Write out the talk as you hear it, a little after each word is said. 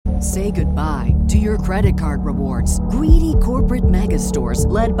Say goodbye to your credit card rewards. Greedy corporate mega stores,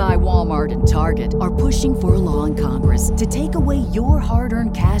 led by Walmart and Target, are pushing for a law in Congress to take away your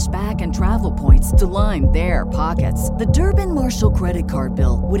hard-earned cash back and travel points to line their pockets. The Durbin-Marshall credit card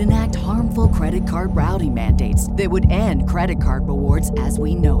bill would enact harmful credit card routing mandates that would end credit card rewards as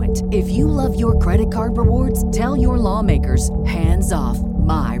we know it. If you love your credit card rewards, tell your lawmakers, hands off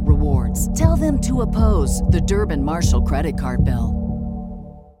my rewards. Tell them to oppose the Durbin-Marshall credit card bill.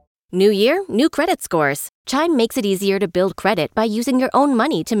 New year, new credit scores. Chime makes it easier to build credit by using your own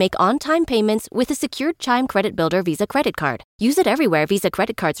money to make on-time payments with a secured Chime Credit Builder Visa credit card. Use it everywhere Visa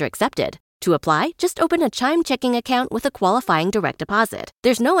credit cards are accepted. To apply, just open a Chime checking account with a qualifying direct deposit.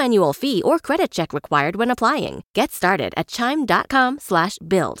 There's no annual fee or credit check required when applying. Get started at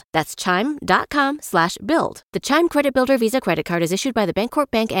chime.com/build. That's chime.com/build. The Chime Credit Builder Visa credit card is issued by the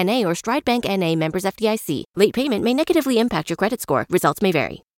Bancorp Bank N.A. or Stride Bank N.A. members FDIC. Late payment may negatively impact your credit score. Results may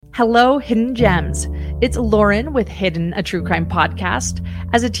vary. Hello, Hidden Gems. It's Lauren with Hidden, a true crime podcast.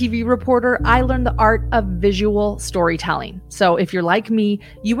 As a TV reporter, I learned the art of visual storytelling. So if you're like me,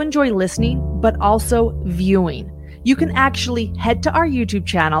 you enjoy listening, but also viewing. You can actually head to our YouTube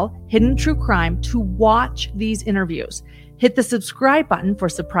channel, Hidden True Crime, to watch these interviews. Hit the subscribe button for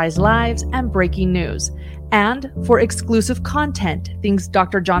surprise lives and breaking news. And for exclusive content, things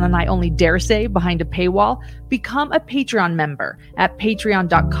Dr. John and I only dare say behind a paywall, become a Patreon member at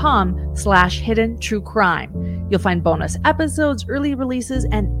patreon.com/hidden true crime. You'll find bonus episodes, early releases,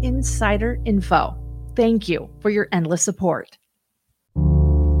 and insider info. Thank you for your endless support.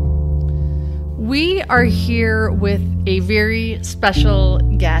 We are here with a very special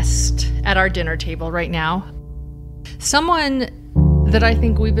guest at our dinner table right now. Someone that I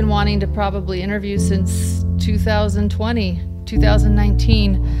think we've been wanting to probably interview since 2020,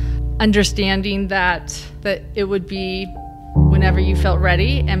 2019, understanding that it would be whenever you felt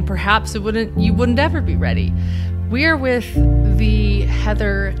ready, and perhaps you wouldn't ever be ready. We are with the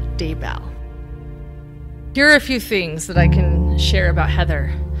Heather Daybell. Here are a few things that I can share about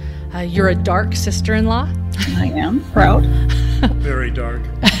Heather. You're a dark sister-in-law. I am proud. Very dark.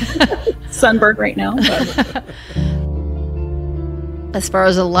 Sunburned right now. But. As far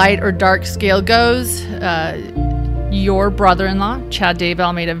as a light or dark scale goes, your brother-in-law, Chad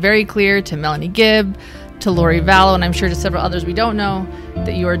Daybell, made it very clear to Melanie Gibb, to Lori Vallow, and I'm sure to several others we don't know,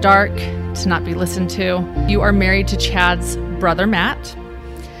 that you are dark, to not be listened to. You are married to Chad's brother, Matt,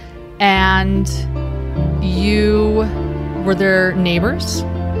 and you were their neighbors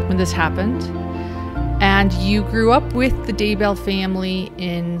when this happened, and you grew up with the Daybell family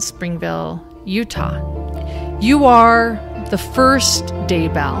in Springville, Utah. You are the first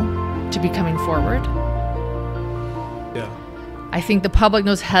Daybell to be coming forward. Yeah. I think the public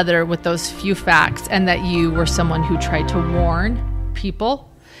knows Heather with those few facts, and that you were someone who tried to warn people.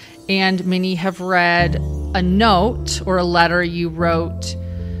 And many have read a note or a letter you wrote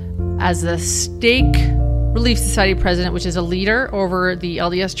as a Stake Relief Society president, which is a leader over the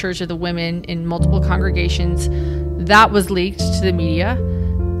LDS Church of the Women in multiple congregations. That was leaked to the media.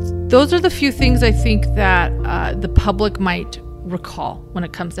 Those are the few things I think that the public might recall when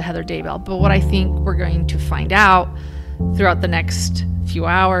it comes to Heather Daybell. But what I think we're going to find out throughout the next few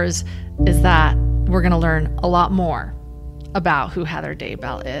hours is that we're going to learn a lot more about who Heather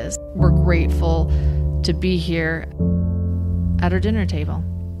Daybell is. We're grateful to be here at our dinner table.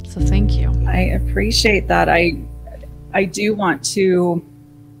 So thank you. I appreciate that. I do want to,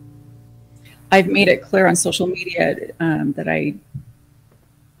 I've made it clear on social media that I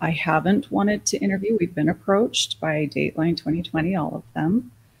haven't wanted to interview. We've been approached by Dateline 2020, all of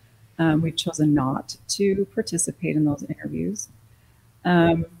them. We've chosen not to participate in those interviews.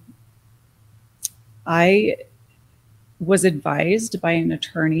 I was advised by an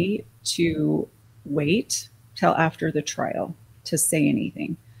attorney to wait till after the trial to say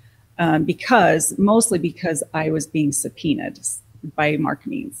anything, mostly because I was being subpoenaed by Mark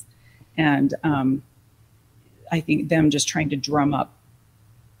Means. And I think them just trying to drum up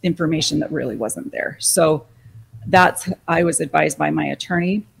information that really wasn't there. So I was advised by my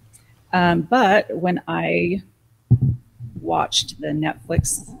attorney. But when I watched the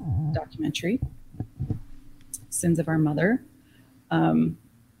Netflix documentary, Sins of Our Mother, I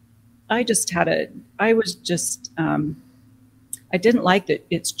didn't like that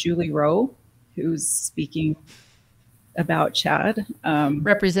it's Julie Rowe who's speaking about Chad.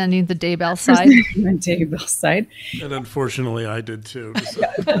 Representing the Daybell side. The Daybell side. And unfortunately, I did too. So.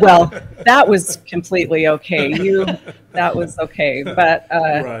 Well, that was completely okay. That was okay. But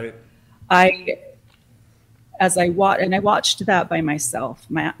right. I watched that by myself.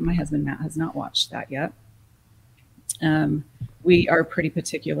 My husband, Matt, has not watched that yet. we are pretty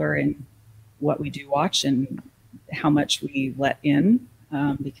particular in what we do watch and how much we let in,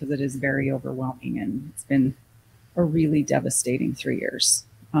 because it is very overwhelming, and it's been a really devastating 3 years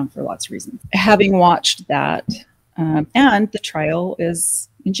for lots of reasons. Having watched that, and the trial is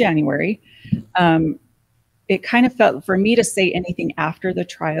in January, it kind of felt, for me to say anything after the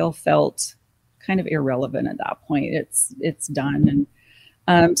trial felt kind of irrelevant at that point. It's done.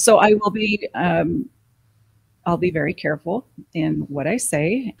 And so I will be, I'll be very careful in what I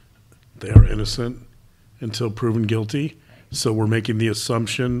say. They are innocent until proven guilty. So we're making the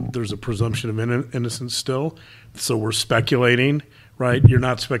assumption, there's a presumption of innocence still. So we're speculating, right? You're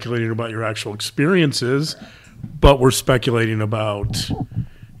not speculating about your actual experiences, but we're speculating about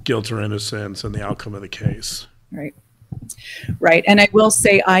guilt or innocence and the outcome of the case. Right. Right. And I will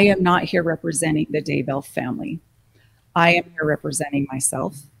say, I am not here representing the Daybell family. I am here representing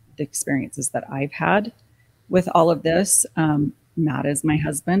myself, the experiences that I've had with all of this. Matt is my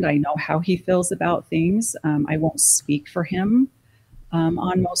husband. I know how he feels about things. I won't speak for him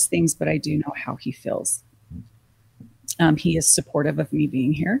on most things, but I do know how he feels. He is supportive of me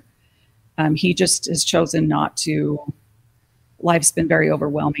being here. He just has chosen not to. Life's been very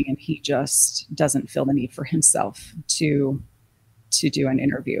overwhelming, and he just doesn't feel the need for himself to do an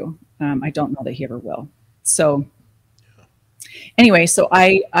interview. I don't know that he ever will. So anyway, so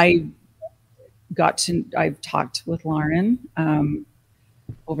I've talked with Lauren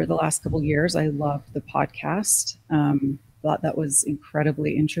over the last couple of years. I loved the podcast. Thought that was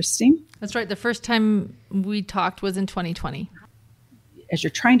incredibly interesting. That's right. The first time we talked was in 2020. As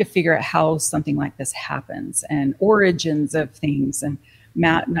you're trying to figure out how something like this happens and origins of things. And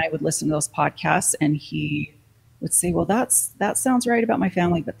Matt and I would listen to those podcasts, and he would say, well, that sounds right about my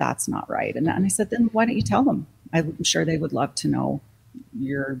family, but that's not right. And I said, then why don't you tell them? I'm sure they would love to know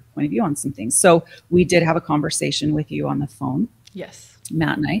your point of view on some things. So we did have a conversation with you on the phone. Yes.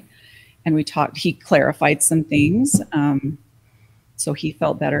 Matt and I, and we talked, he clarified some things. So he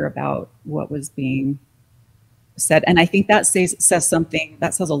felt better about what was being said. And I think that says something,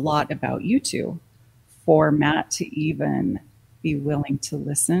 that says a lot about you two, for Matt to even be willing to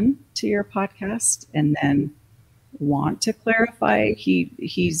listen to your podcast and then want to clarify.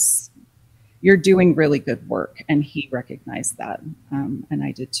 You're doing really good work, and he recognized that. And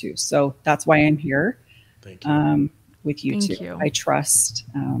I did too. So that's why I'm here. Thank you. With you Thank too. you. I trust,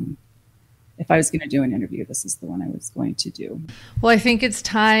 if I was going to do an interview, this is the one I was going to do. Well, I think it's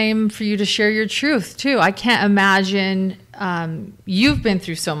time for you to share your truth too. I can't imagine, you've been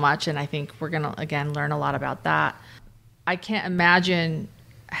through so much, and I think we're going to, again, learn a lot about that. I can't imagine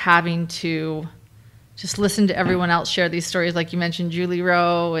having to just listen to everyone else share these stories, like you mentioned, Julie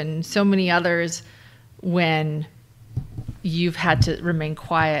Rowe and so many others, when you've had to remain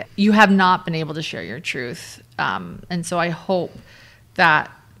quiet. You have not been able to share your truth. And so I hope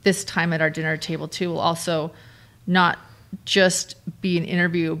that this time at our dinner table too will also not just be an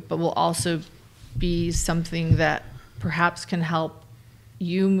interview, but will also be something that perhaps can help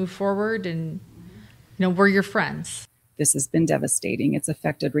you move forward. And, we're your friends. This has been devastating. It's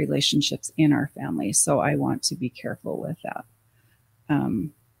affected relationships in our family. So I want to be careful with that.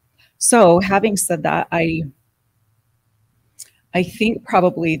 So having said that, I think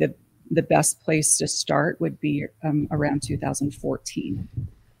probably the best place to start would be around 2014.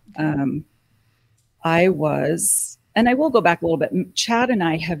 I was, and I will go back a little bit. Chad and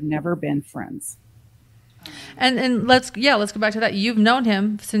I have never been friends. And let's go back to that. You've known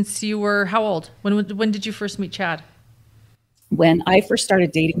him since you were how old? When did you first meet Chad? When I first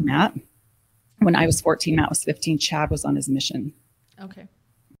started dating Matt, when I was 14, Matt was 15, Chad was on his mission. Okay.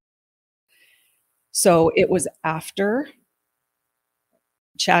 So it was after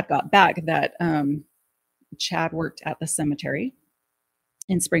Chad got back that Chad worked at the cemetery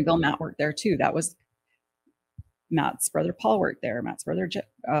in Springville. Matt worked there too. That was Matt's brother Paul worked there. Matt's brother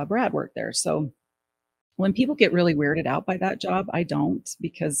Brad worked there. So when people get really weirded out by that job, I don't,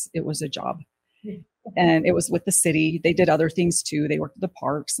 because it was a job. And it was with the city. They did other things too. They worked at the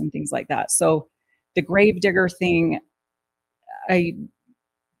parks and things like that. So the gravedigger thing,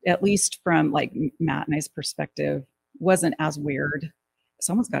 at least from like Matt and I's perspective, wasn't as weird.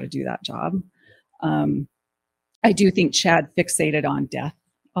 Someone's got to do that job. I do think Chad fixated on death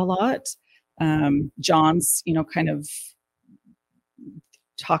a lot. John's, kind of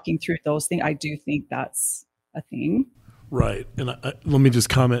talking through those things. I do think that's a thing. Right. And let me just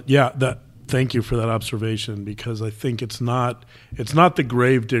comment. Yeah, thank you for that observation, because I think it's not the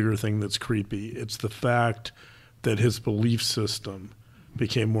gravedigger thing that's creepy. It's the fact that his belief system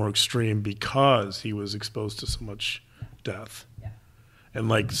became more extreme because he was exposed to so much death. Yeah. And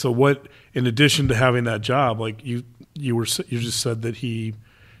like, so what, in addition to having that job, like you just said that he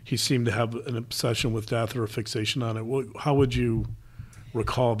seemed to have an obsession with death or a fixation on it. How would you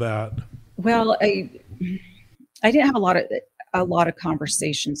recall that? Well, I didn't have a lot of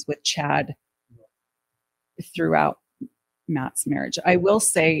conversations with Chad throughout Matt's marriage. I will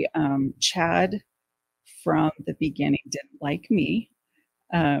say, Chad from the beginning didn't like me.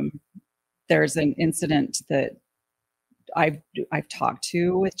 There's an incident that I've talked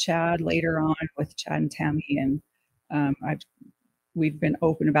to with Chad later on with Chad and Tammy, and we've been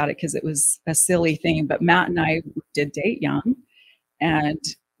open about it because it was a silly thing. But Matt and I did date young, and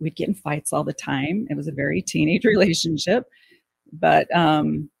we'd get in fights all the time. It was a very teenage relationship, but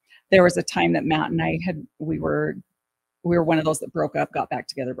there was a time that Matt and I we were one of those that broke up, got back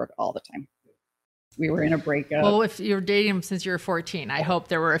together, broke all the time. We were in a breakup. Well, if you were dating him since you were 14, I hope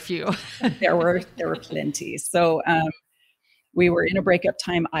there were a few. there were plenty. So we were in a breakup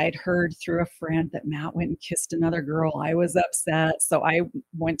time. I'd heard through a friend that Matt went and kissed another girl. I was upset. So I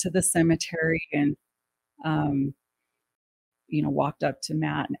went to the cemetery and, walked up to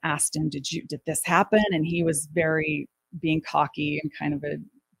Matt and asked him, did this happen? And he was being cocky and kind of a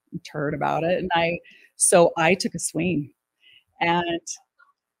turd about it. And so I took a swing, and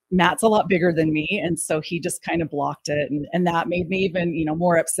Matt's a lot bigger than me. And so he just kind of blocked it. And that made me even,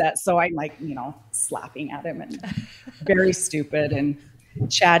 more upset. So I'm like, slapping at him and very stupid. And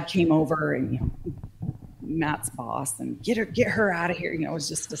Chad came over and, Matt's boss, and get her out of here. It was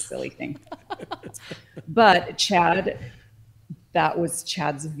just a silly thing. But Chad, that was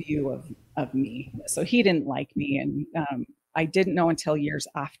Chad's view of me. So he didn't like me. And I didn't know until years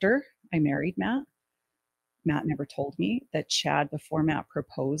after I married Matt. Matt never told me that Chad, before Matt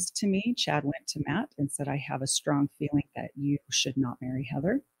proposed to me, Chad went to Matt and said, I have a strong feeling that you should not marry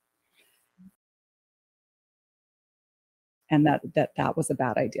Heather. And that was a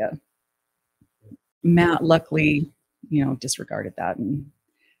bad idea. Matt luckily, disregarded that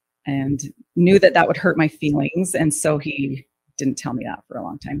and knew that would hurt my feelings. And so he didn't tell me that for a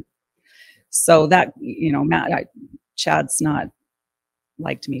long time. So that, Chad's not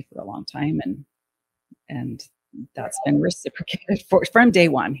liked me for a long time. And that's been reciprocated from day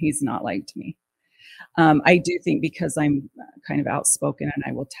one. He's not liked me. I do think because I'm kind of outspoken, and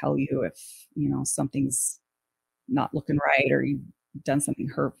I will tell you if, something's not looking right or you've done something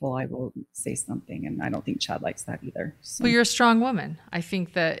hurtful, I will say something. And I don't think Chad likes that either. So. Well, you're a strong woman. I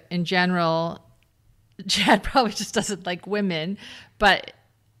think that in general, Chad probably just doesn't like women, but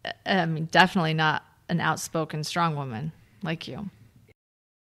definitely not an outspoken, strong woman like you.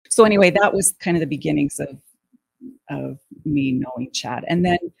 So anyway, that was kind of the beginnings of me knowing Chad. And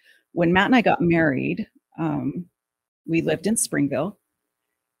then when Matt and I got married, we lived in Springville,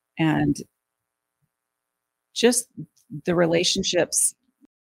 and just the relationships,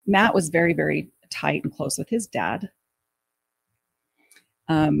 Matt was very, very tight and close with his dad.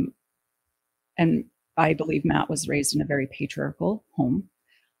 And I believe Matt was raised in a very patriarchal home.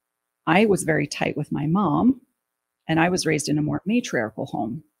 I was very tight with my mom, and I was raised in a more matriarchal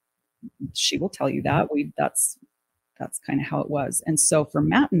home. She will tell you that that's kind of how it was. And so for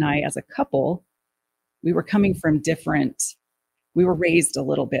Matt and I as a couple, we were coming from we were raised a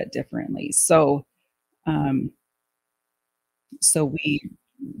little bit differently. So,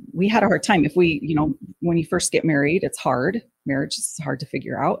 we had a hard time. If when you first get married, it's hard. Marriage is hard to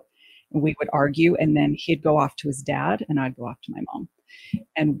figure out. And we would argue, and then he'd go off to his dad and I'd go off to my mom.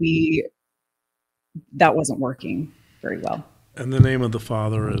 And that wasn't working very well. And the name of the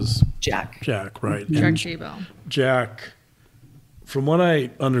father is? Jack. Jack, right. Jack Chabot. Jack, from what I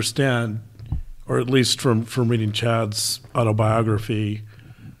understand, or at least from reading Chad's autobiography,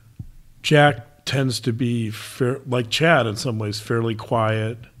 Jack tends to be like Chad in some ways, fairly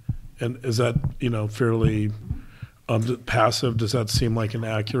quiet. And is that, fairly passive? Does that seem like an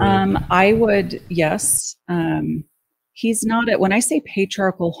accurate? I would, yes. He's not when I say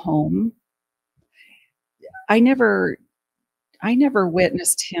patriarchal home, I never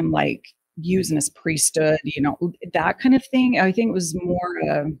witnessed him like using his priesthood, that kind of thing. I think it was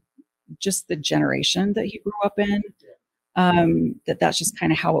more just the generation that he grew up in, that's just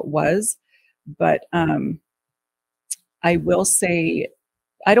kind of how it was. But I will say,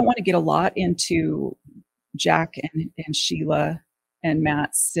 I don't want to get a lot into Jack and Sheila and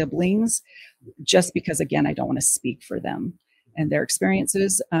Matt's siblings, just because, again, I don't want to speak for them and their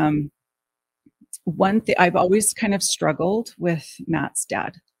experiences. One thing I've always kind of struggled with Matt's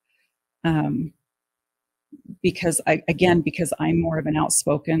dad, because I'm more of an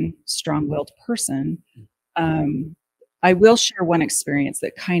outspoken, strong-willed person. I will share one experience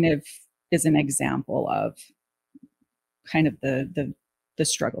that kind of is an example of kind of the the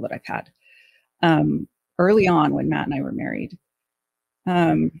struggle that I've had. Early on when Matt and I were married,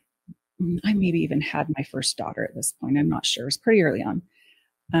 I maybe even had my first daughter at this point. I'm not sure. It was pretty early on.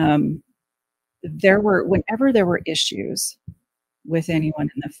 Whenever there were issues with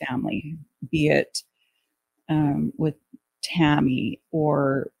anyone in the family, be it with Tammy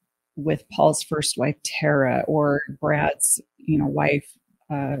or with Paul's first wife, Tara, or Brad's, wife,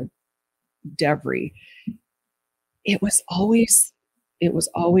 Devery, it was always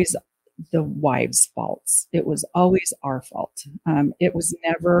the wives' faults. It was always our fault. It was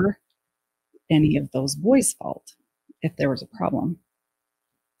never any of those boys' fault if there was a problem.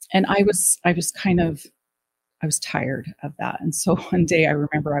 And I was tired of that. And so one day I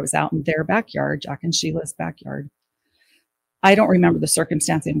remember I was out in their backyard, Jack and Sheila's backyard. I don't remember the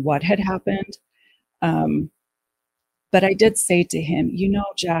circumstance and what had happened. But I did say to him,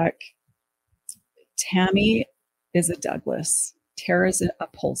 Jack, Tammy is a Douglas. Tara's a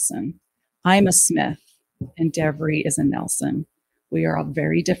Polson. I'm a Smith, and Devery is a Nelson. We are all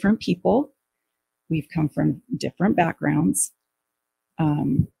very different people. We've come from different backgrounds.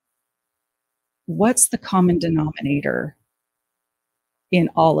 What's the common denominator in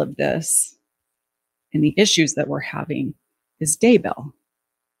all of this and the issues that we're having is Daybell,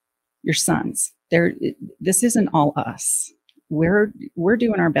 your sons. This isn't all us. We're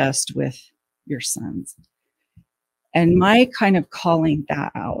doing our best with your sons. And my kind of calling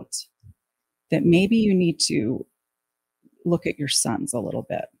that out, that maybe you need to look at your sons a little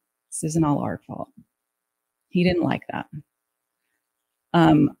bit. This isn't all our fault. He didn't like that.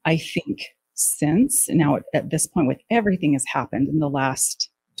 I think since now at this point, with everything has happened in the last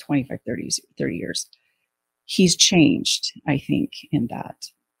 25, 30 years, he's changed, I think, in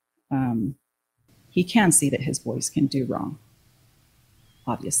that. He can see that his boys can do wrong,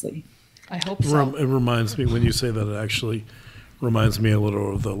 obviously. I hope so. It reminds me, when you say that, it actually reminds me a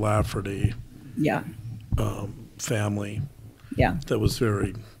little of the Lafferty family. Yeah. That was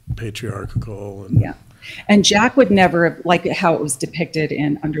very patriarchal. And yeah. And Jack would never, like how it was depicted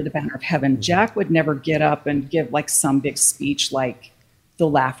in Under the Banner of Heaven, Jack would never get up and give like some big speech like the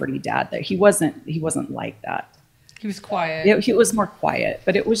Lafferty dad. That he wasn't like that. He was quiet. He was more quiet,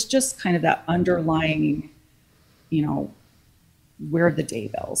 but it was just kind of that underlying, where are the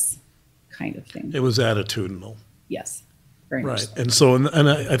Daybells kind of thing. It was attitudinal. Yes, very much so. And so, and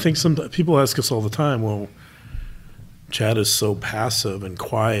I think some people ask us all the time, well, Chad is so passive and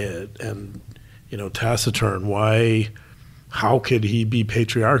quiet and, taciturn. How could he be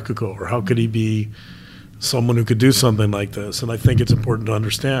patriarchal, or how could he be someone who could do something like this? And I think it's important to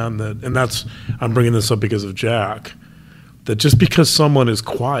understand that, and I'm bringing this up because of Jack, that just because someone is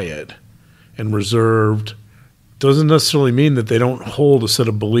quiet and reserved doesn't necessarily mean that they don't hold a set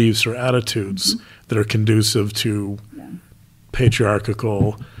of beliefs or attitudes that are conducive to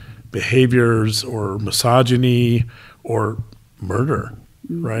patriarchal behaviors or misogyny or murder,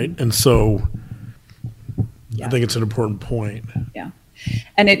 right? And so I think it's an important point. Yeah.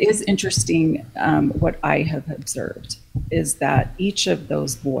 And it is interesting, what I have observed is that each of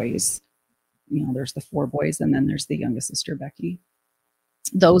those boys, there's the 4 boys and then there's the youngest sister, Becky.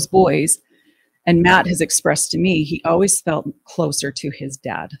 Those boys, and Matt has expressed to me, he always felt closer to his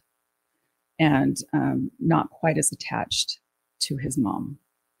dad and not quite as attached to his mom.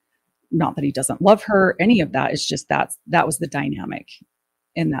 Not that he doesn't love her, any of that. It's just that was the dynamic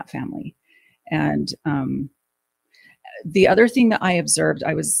in that family. And the other thing that I observed,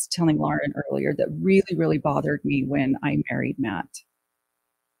 I was telling Lauren earlier, that really, really bothered me when I married Matt,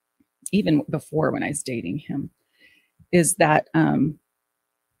 even before when I was dating him, is that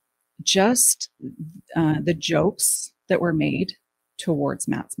just the jokes that were made towards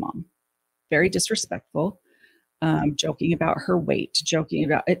Matt's mom, very disrespectful, joking about her weight, joking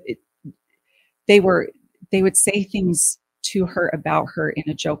about it. They would say things to her about her in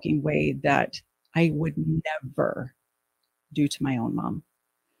a joking way that I would never do to my own mom.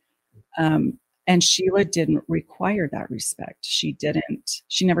 And Sheila didn't require that respect. She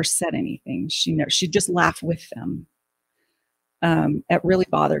never said anything. She'd just laugh with them. It really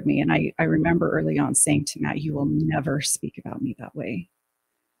bothered me. And I remember early on saying to Matt, you will never speak about me that way.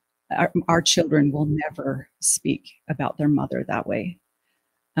 Our children will never speak about their mother that way.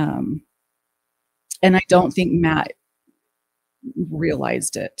 And I don't think Matt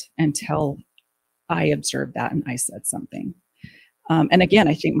realized it until I observed that and I said something. And again,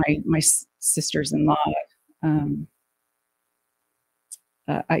 I think my sisters-in-law,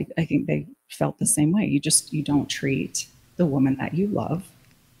 I think they felt the same way. You don't treat the woman that you love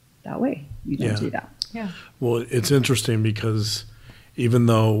that way. You don't do that. Yeah. Well, it's interesting because even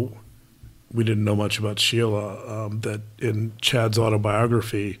though we didn't know much about Sheila, that in Chad's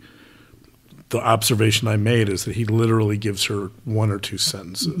autobiography, the observation I made is that he literally gives her one or two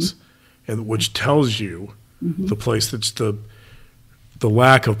sentences, and which tells you the place that's the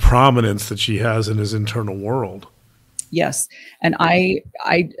lack of prominence that she has in his internal world. Yes. And I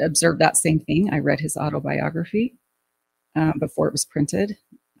observed that same thing. I read his autobiography before it was printed.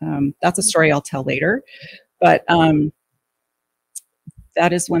 That's a story I'll tell later. But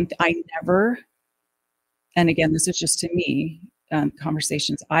that is one I never, and again, this is just to me,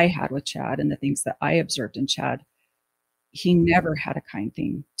 conversations I had with Chad and the things that I observed in Chad. He never had a kind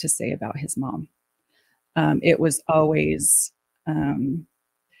thing to say about his mom. It was always,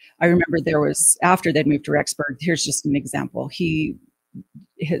 I remember there was, after they'd moved to Rexburg, here's just an example.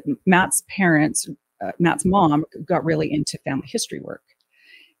 Matt's parents, Matt's mom got really into family history work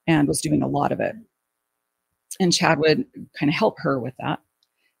and was doing a lot of it. And Chad would kind of help her with that.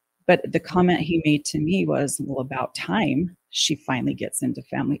 But the comment he made to me was, well, about time she finally gets into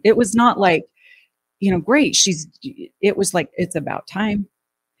family. It was not like, great. It was like, it's about time.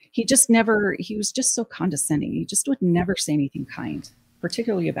 He was just so condescending. He just would never say anything kind,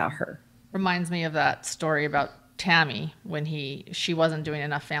 particularly about her. Reminds me of that story about Tammy when she wasn't doing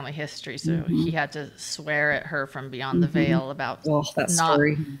enough family history. So he had to swear at her from beyond the veil about that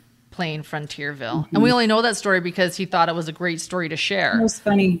story. Playing Frontierville. And we only know that story because he thought it was a great story to share. It was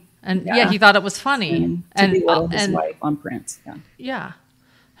funny. And he thought it was funny. And belittle his wife on print. Yeah.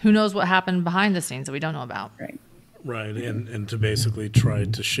 Who knows what happened behind the scenes that we don't know about. Right. And to basically try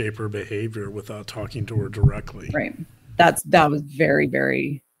to shape her behavior without talking to her directly. Right. That was very,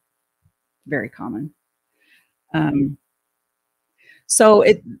 very, very common. So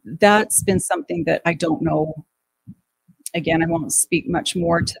that's been something that I don't know. Again, I won't speak much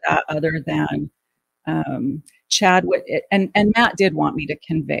more to that other than Chad would, and Matt did want me to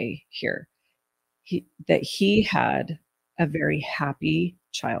convey here that he had a very happy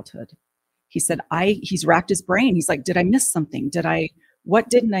childhood. He said, he's racked his brain. He's like, did I miss something? What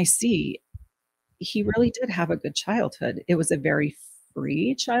didn't I see? He really did have a good childhood. It was a very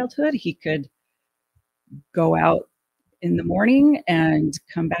free childhood. He could go out in the morning and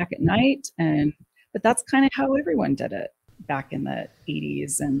come back at night. But that's kind of how everyone did it back in the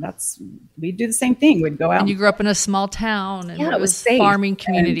 80s. And we'd do the same thing. We'd go out. And you grew up in a small town and it was safe. Farming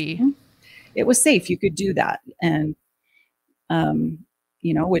community. And it was safe. You could do that. And,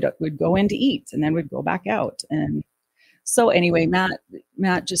 we'd go in to eat and then we'd go back out. And so anyway,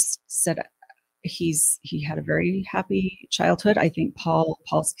 Matt just said he had a very happy childhood. I think Paul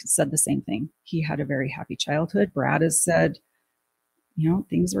said the same thing. He had a very happy childhood. Brad has said,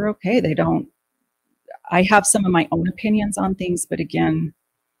 things were okay. I have some of my own opinions on things, but again,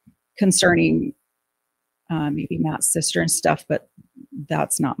 concerning maybe Matt's sister and stuff, but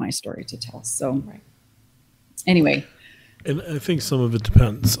that's not my story to tell. So anyway. And I think some of it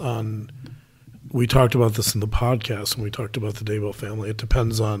depends on, we talked about this in the podcast when we talked about the Daybell family. It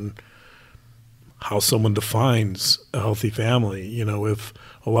depends on how someone defines a healthy family. If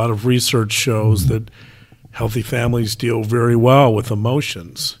a lot of research shows that healthy families deal very well with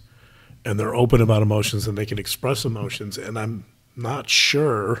emotions and they're open about emotions and they can express emotions. And I'm not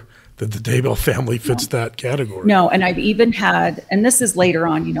sure that the Daybell family fits that category. No. And I've even had, and this is later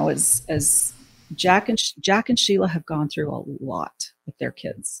on, as Jack and Sheila have gone through a lot with their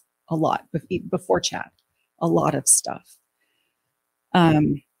kids, a lot before Chad, a lot of stuff.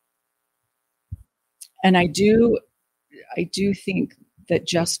 And I do think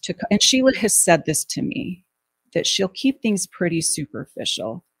that and Sheila has said this to me, that she'll keep things pretty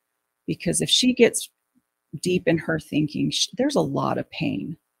superficial because if she gets deep in her thinking, there's a lot of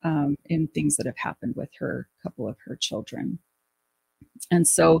pain in things that have happened with a couple of her children. And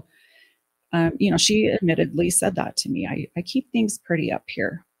so, she admittedly said that to me. I keep things pretty up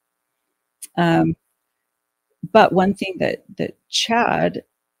here. But one thing that Chad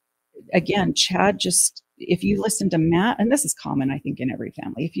just, if you listen to Matt, and this is common, I think, in every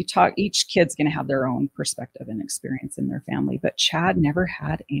family, if you talk, each kid's going to have their own perspective and experience in their family, but Chad never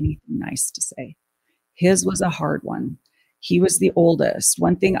had anything nice to say. His was a hard one. He was the oldest.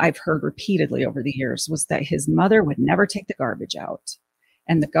 One thing I've heard repeatedly over the years was that his mother would never take the garbage out,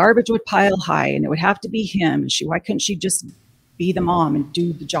 and the garbage would pile high, and it would have to be him. And why couldn't she just be the mom and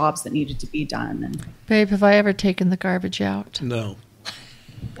do the jobs that needed to be done? And babe, have I ever taken the garbage out? No.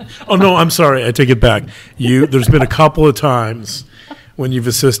 Oh, no, I'm sorry. I take it back. There's been a couple of times when you've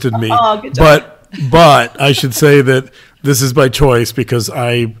assisted me. Oh, good job. But I should say that this is by choice because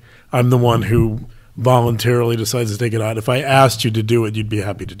I'm the one who voluntarily decides to take it out. If I asked you to do it, you'd be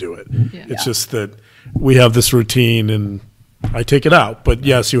happy to do it. It's just that we have this routine and I take it out. But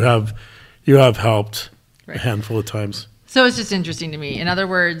yes, you have You have helped Right. a handful of times. So it's just interesting to me. In other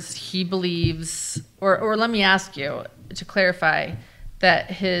words, he believes, or let me ask you to clarify,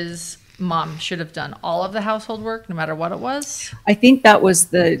 that his mom should have done all of the household work, no matter what it was. I think that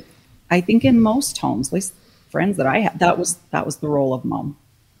was I think in most homes, at least friends that I had, that was the role of mom.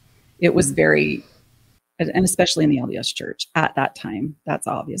 It was very, and especially in the LDS church at that time, that's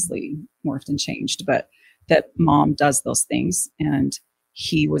obviously morphed and changed, but that mom does those things. And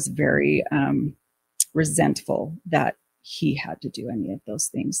he was very resentful that he had to do any of those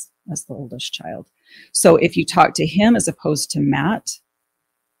things as the oldest child. So if you talk to him as opposed to Matt,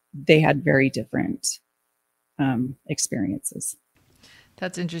 they had very different experiences.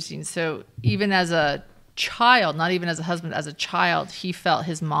 That's interesting. So even as a child, not even as a husband, as a child, he felt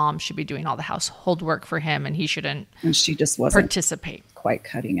his mom should be doing all the household work for him, and he shouldn't And she just wasn't participate. quite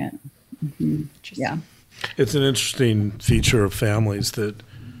cutting it. Yeah. It's an interesting feature of families that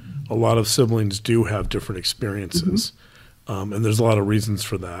a lot of siblings do have different experiences. And there's a lot of reasons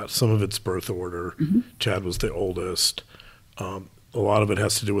for that. Some of it's birth order. Chad was the oldest. A lot of it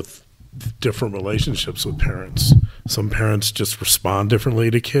has to do with different relationships with parents. Some parents just respond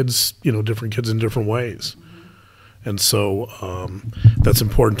differently to kids, different kids in different ways. And so that's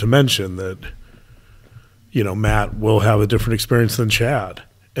important to mention that, Matt will have a different experience than Chad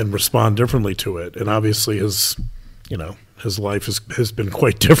and respond differently to it. And obviously his life has been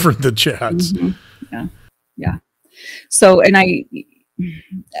quite different than Chad's. Yeah. So, and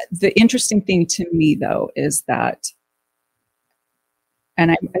the interesting thing to me though, is that,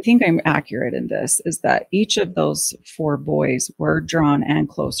 and I think I'm accurate in this, is that each of those 4 boys were drawn and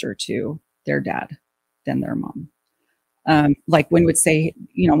closer to their dad than their mom. Like when would say,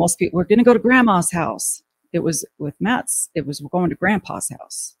 most people, we're going to go to grandma's house. It was with Matt's, we're going to grandpa's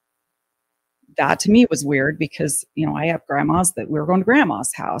house. That to me was weird because, I have grandmas that we're going to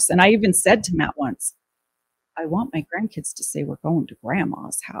grandma's house. And I even said to Matt once, I want my grandkids to say we're going to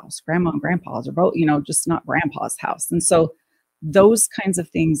grandma's house. Grandma and grandpa's are both, just not grandpa's house. And so those kinds of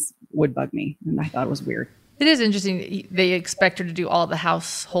things would bug me. And I thought it was weird. It is interesting. They expect her to do all the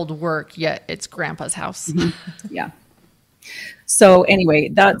household work, yet it's grandpa's house. Yeah. So anyway,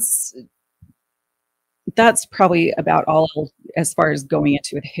 that's probably about all as far as going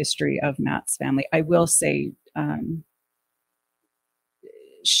into the history of Matt's family. I will say,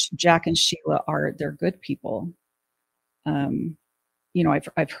 Jack and Sheila they're good people.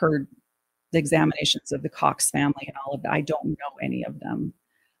 I've heard the examinations of the Cox family and all of that. I don't know any of them.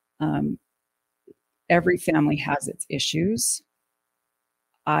 Every family has its issues.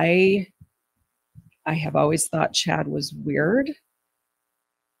 I have always thought Chad was weird.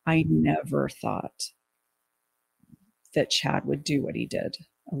 I never thought that Chad would do what he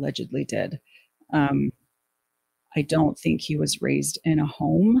allegedly did. I don't think he was raised in a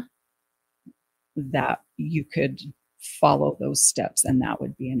home that you could follow those steps and that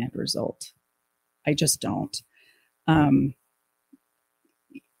would be an end result. I just don't.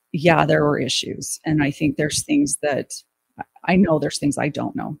 Yeah, there were issues. And I think there's things that I know there's things I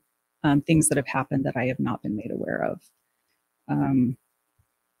don't know, things that have happened that I have not been made aware of.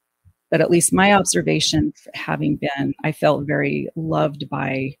 But at least my observation, I felt very loved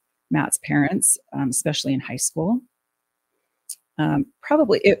by Matt's parents, especially in high school. I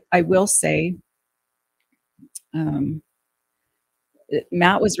will say,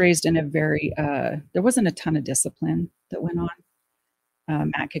 Matt was raised in a very, there wasn't a ton of discipline that went on.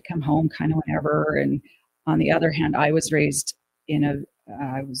 Matt could come home kind of whenever. And on the other hand, I was raised there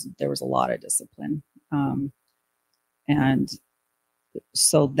was a lot of discipline. And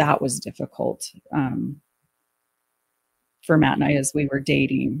so that was difficult for Matt and I as we were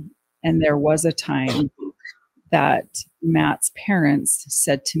dating. And there was a time that Matt's parents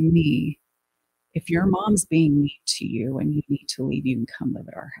said to me, if your mom's being mean to you and you need to leave, you can come live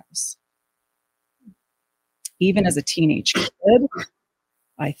at our house. Even as a teenage kid,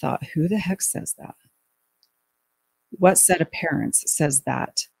 I thought, who the heck says that? What set of parents says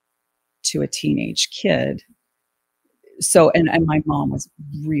that to a teenage kid? So, and my mom was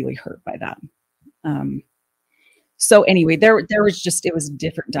really hurt by that. So anyway, there was it was a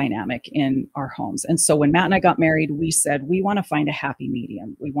different dynamic in our homes. And so when Matt and I got married, we said, we want to find a happy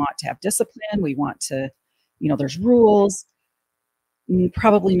medium. We want to have discipline. We want to, there's rules,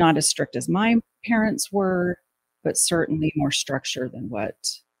 probably not as strict as my parents were, but certainly more structure than how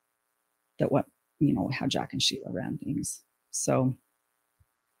Jack and Sheila ran things. So.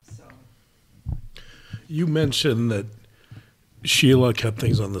 You mentioned that Sheila kept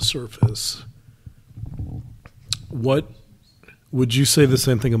things on the surface. What would you say the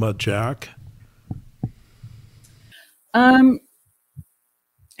same thing about Jack?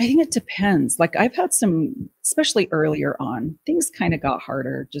 I think it depends. Like I've had some, especially earlier on, things kind of got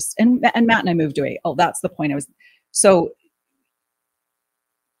harder. Just and Matt and I moved away. Oh, that's the point. So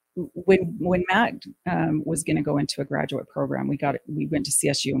when Matt was going to go into a graduate program, we went to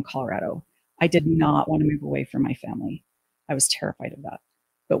CSU in Colorado. I did not want to move away from my family. I was terrified of that.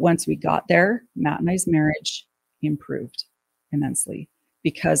 But once we got there, Matt and I's marriage improved immensely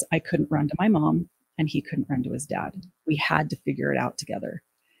because I couldn't run to my mom and he couldn't run to his dad. We had to figure it out together.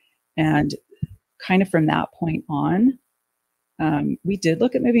 And kind of from that point on, we did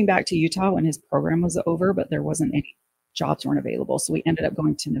look at moving back to Utah when his program was over, but there wasn't any jobs weren't available. So we ended up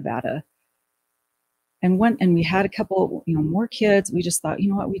going to Nevada and we had a couple, more kids. We just thought, you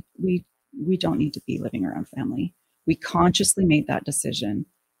know what, we don't need to be living around family. We consciously made that decision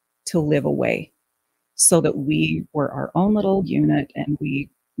to live away so that we were our own little unit and we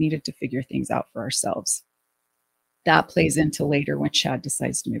needed to figure things out for ourselves. That plays into later when Chad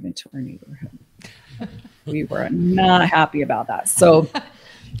decides to move into our neighborhood. We were not happy about that. So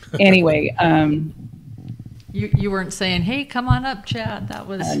anyway, you weren't saying, hey, come on up, Chad. That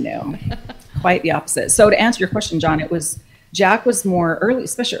was no, quite the opposite. So to answer your question, John, Jack was more early,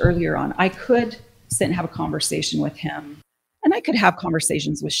 especially earlier on. I could sit and have a conversation with him, and I could have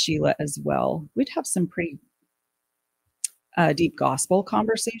conversations with Sheila as well. We'd have some pretty deep gospel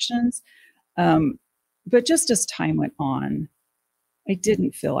conversations. But just as time went on, I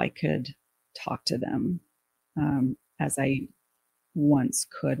didn't feel I could talk to them as I once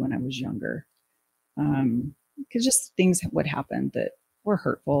could when I was younger. Because just things would happen that were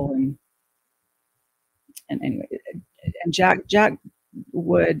hurtful, and anyway, and Jack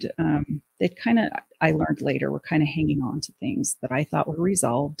would I learned later, were kind of hanging on to things that I thought were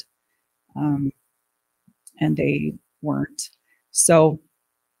resolved, and they weren't. So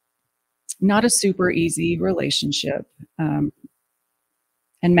not a super easy relationship. And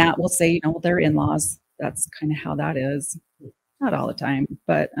Matt will say, they're in-laws. That's kind of how that is. Not all the time,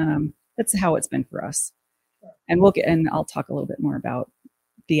 but that's how it's been for us. And I'll talk a little bit more about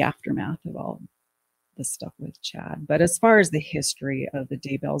the aftermath of all the stuff with Chad. But as far as the history of the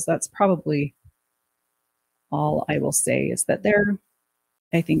Daybells, that's probably all I will say, is that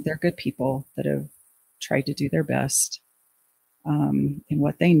I think they're good people that have tried to do their best in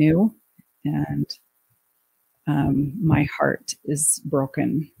what they knew. And my heart is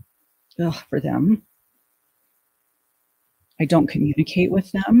broken for them. I don't communicate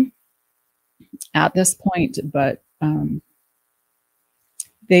with them at this point, but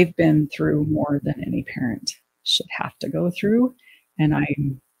they've been through more than any parent should have to go through. And I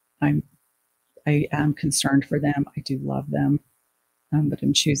am concerned for them. I do love them, but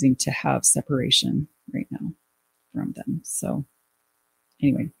I'm choosing to have separation right now from them. So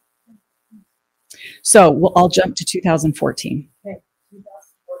anyway, I'll jump to 2014. Okay.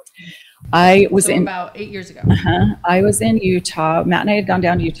 I was about 8 years ago. I was in Utah. Matt and I had gone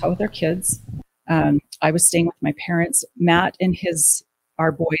down to Utah with our kids. I was staying with my parents. Matt and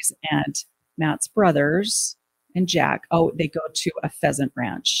our boys and Matt's brothers and Jack. They go to a pheasant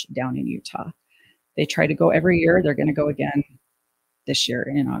ranch down in Utah. They try to go every year. They're going to go again this year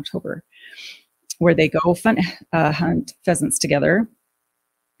in October, where they go hunt pheasants together.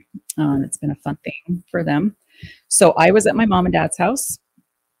 It's been a fun thing for them. So I was at my mom and dad's house.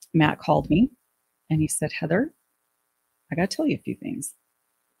 Matt called me and he said, Heather, I got to tell you a few things.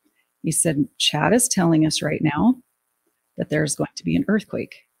 He said, Chad is telling us right now that there's going to be an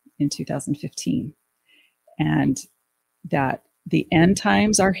earthquake in 2015 and that the end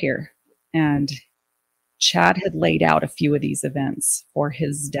times are here. And Chad had laid out a few of these events for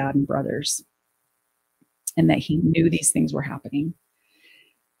his dad and brothers, and that he knew these things were happening.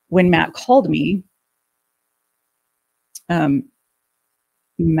 When Matt called me,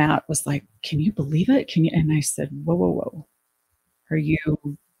 Matt was like, can you believe it? And I said, whoa. Are you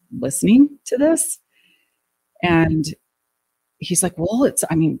listening to this? And he's like, well,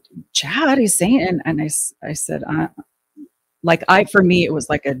 Chad, he's saying, and I said, for me, it was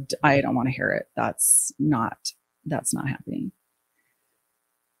like I don't want to hear it. That's not happening.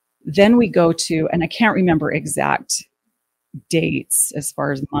 Then we go to, and I can't remember exact dates as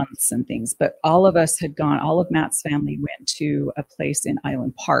far as months and things, but all of Matt's family went to a place in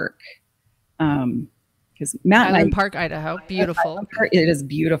Island Park. Because Island Park, Idaho, beautiful. Island Park, it is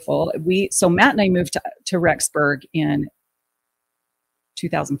beautiful. So Matt and I moved to Rexburg in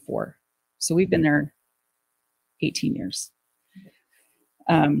 2004. So we've been there 18 years.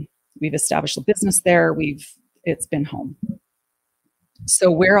 We've established a business there. It's been home.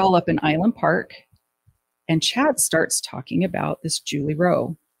 So we're all up in Island Park. And Chad starts talking about this Julie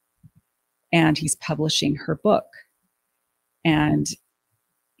Rowe, and he's publishing her book. And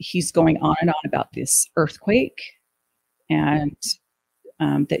he's going on and on about this earthquake and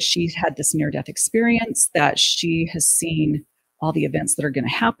that she's had this near-death experience, that she has seen all the events that are going to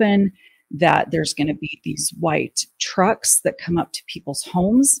happen, that there's going to be these white trucks that come up to people's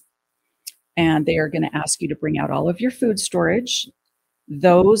homes, and they are going to ask you to bring out all of your food storage.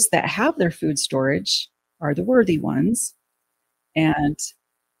 Those that have their food storage are the worthy ones, and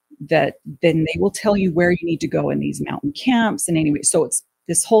that then they will tell you where you need to go in these mountain camps. And anyway, so it's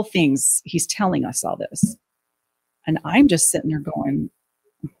this whole thing's, he's telling us all this. And I'm just sitting there going,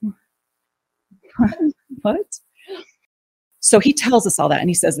 what? So he tells us all that. And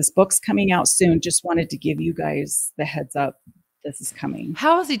he says, this book's coming out soon. Just wanted to give you guys the heads up. This is coming.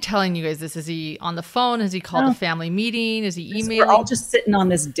 How is he telling you guys this? Is he on the phone? Has he called a family meeting? Is he emailing? We're all just sitting on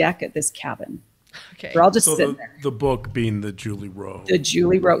this deck at this cabin. Okay. We're all just sitting there. The book being the Julie Rowe. The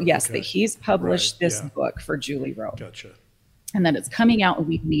Julie Rowe, yes, Okay. that he's published Right, this yeah. book for Julie Rowe. Gotcha. And then it's coming out and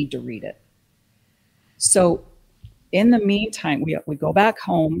we need to read it. So in the meantime, we go back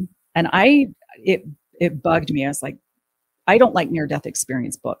home, and it bugged me. I was like, I don't like near-death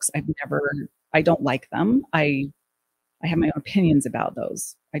experience books. I don't like them. I have my own opinions about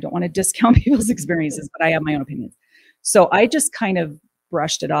those. I don't want to discount people's experiences, but I have my own opinions. So I just kind of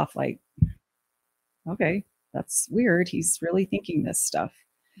brushed it off like, okay, that's weird. He's really thinking this stuff.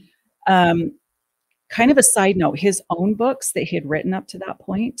 Kind of a side note, his own books that he had written up to that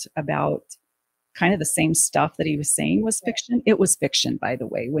point about kind of the same stuff that he was saying was fiction. It was fiction, by the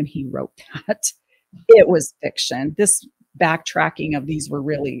way, when he wrote that. It was fiction. This backtracking of these were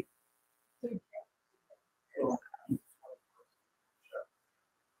really...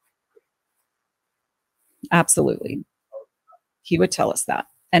 Absolutely. He would tell us that.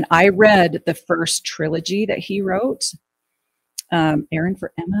 And I read the first trilogy that he wrote, Aaron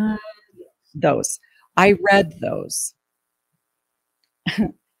for Emma, those. I read those.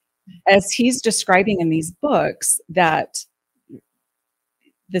 As he's describing in these books, that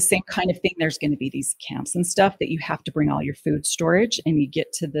the same kind of thing, there's going to be these camps and stuff that you have to bring all your food storage, and you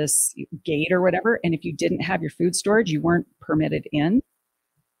get to this gate or whatever. And if you didn't have your food storage, you weren't permitted in.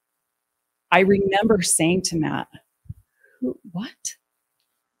 I remember saying to Matt, what?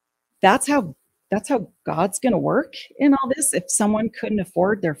 That's how God's going to work in all this? If someone couldn't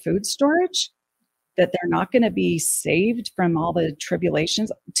afford their food storage, that they're not going to be saved from all the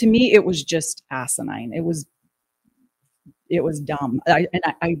tribulations? To me, it was just asinine. It was dumb.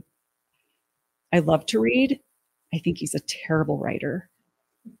 I love to read. I think he's a terrible writer.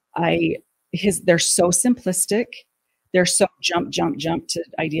 They're so simplistic. They're so jump to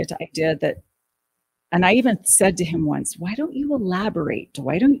idea that, and I even said to him once, why don't you elaborate?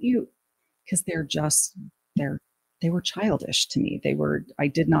 Why don't you? Because they were childish to me. I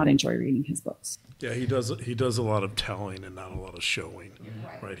did not enjoy reading his books. Yeah, he does a lot of telling and not a lot of showing.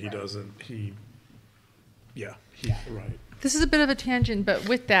 Right. Right. This is a bit of a tangent, but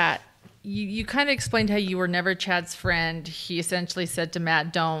with that, you kind of explained how you were never Chad's friend. He essentially said to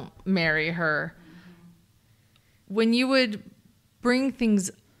Matt, don't marry her. When you would bring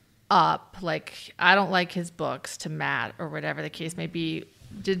things up, like, I don't like his books, to Matt, or whatever the case may be,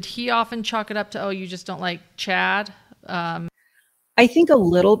 did he often chalk it up to, oh, you just don't like Chad? I think a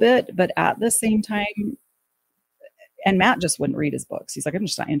little bit, but at the same time, and Matt just wouldn't read his books. He's like, I'm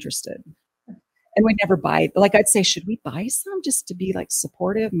just not interested. And we'd never buy, like, I'd say, should we buy some just to be like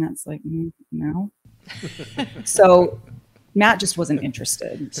supportive? And Matt's like, no. So Matt just wasn't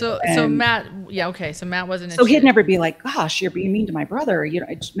interested. So Matt, yeah, okay. So Matt wasn't So interested. he'd never be like, gosh, you're being mean to my brother.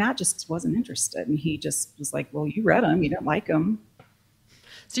 Matt just wasn't interested. And he just was like, well, you read them, you didn't like them.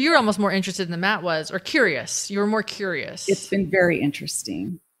 So you were almost more interested than Matt was, or curious. You were more curious. It's been very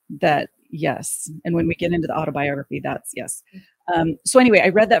interesting that, yes. And when we get into the autobiography, that's yes. So anyway, I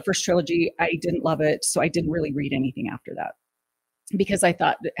read that first trilogy. I didn't love it. So I didn't really read anything after that, because I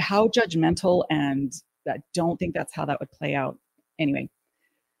thought, how judgmental, and I don't think that's how that would play out. Anyway,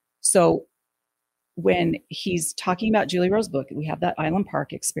 so when he's talking about Julie Rowe's book, we have that Island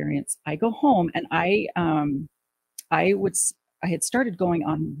Park experience. I go home, and I had started going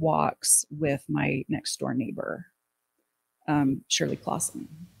on walks with my next door neighbor, Shirley Clausen.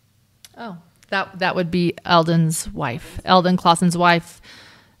 Oh, that would be Eldon's wife. Eldon Clausen's wife.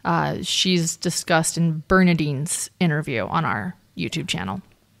 She's discussed in Bernadine's interview on our YouTube channel.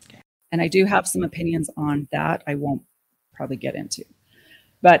 And I do have some opinions on that I won't probably get into.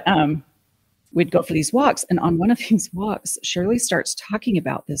 But we'd go for these walks. And on one of these walks, Shirley starts talking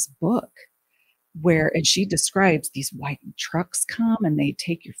about this book and she describes these white trucks come and they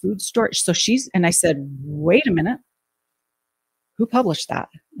take your food storage. And I said, wait a minute, who published that?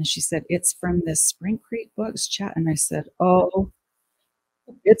 And she said, it's from this Spring Creek Books chat. And I said, oh,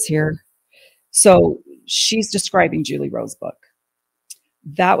 it's here. So she's describing Julie Rowe's book.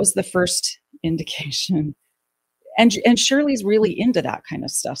 That was the first indication. And Shirley's really into that kind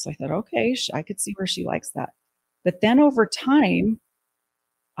of stuff. So I thought, okay, I could see where she likes that. But then over time,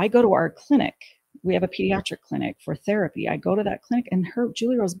 I go to our clinic. We have a pediatric clinic for therapy. I go to that clinic and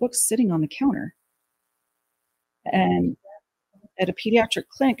Julie Rowe's book's sitting on the counter. And at a pediatric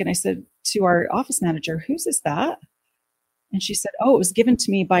clinic, and I said to our office manager, whose is that? And she said, oh, it was given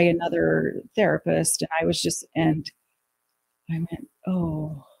to me by another therapist. And I went,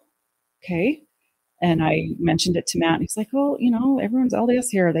 oh, okay. And I mentioned it to Matt, and he's like, oh, everyone's LDS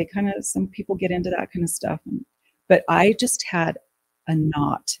here. Some people get into that kind of stuff. But I just had a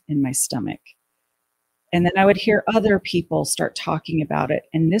knot in my stomach. And then I would hear other people start talking about it.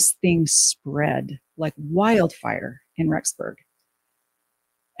 And this thing spread like wildfire in Rexburg.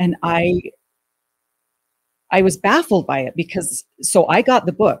 And I was baffled by it so I got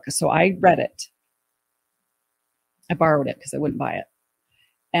the book. So I read it. I borrowed it because I wouldn't buy it.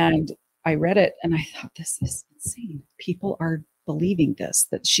 And I read it and I thought, this is insane. People are believing this,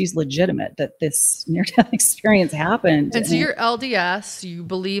 that she's legitimate, that this near-death experience happened. And so you're LDS, you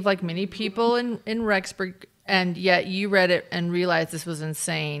believe like many people in Rexburg, and yet you read it and realized this was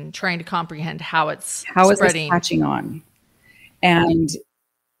insane, trying to comprehend how it's spreading. How is this catching on? And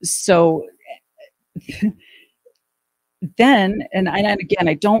so then, and again,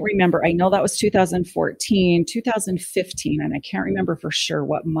 I don't remember. I know that was 2014, 2015, and I can't remember for sure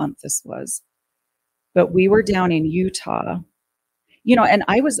what month this was. But we were down in Utah, and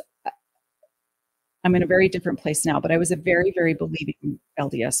I'm in a very different place now, but I was a very, very believing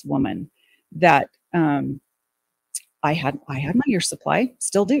LDS woman that I had my year supply,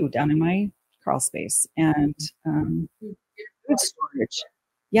 still do, down in my crawl space, and food storage.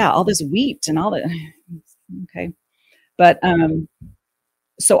 Yeah, all this wheat and all that. Okay. But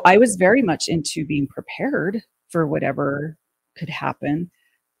so I was very much into being prepared for whatever could happen.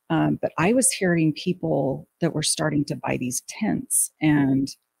 But I was hearing people that were starting to buy these tents and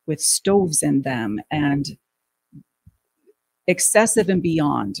with stoves in them, and excessive and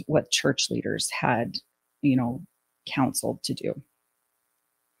beyond what church leaders had, counseled to do.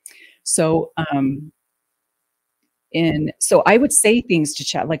 So, so I would say things to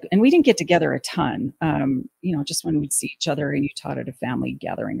Chad, and we didn't get together a ton, just when we'd see each other in Utah at a family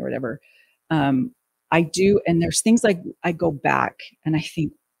gathering or whatever. I do. And there's things like I go back and I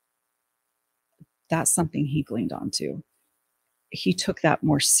think that's something he gleaned onto. He took that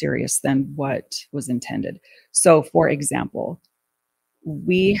more serious than what was intended. So for example,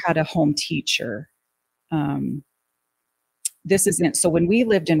 we had a home teacher. So when we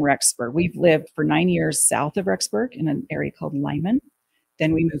lived in Rexburg, we've lived for 9 years south of Rexburg in an area called Lyman.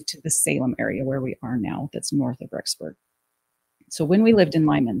 Then we moved to the Salem area where we are now, that's north of Rexburg. So when we lived in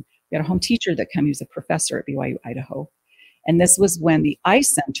Lyman, we had a home teacher that came. He was a professor at BYU, Idaho. And this was when the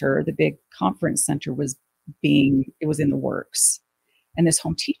iCenter, the big conference center, was in the works. And this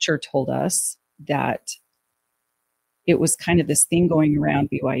home teacher told us that it was kind of this thing going around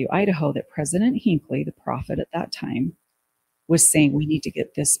BYU, Idaho, that President Hinckley, the prophet at that time, was saying, we need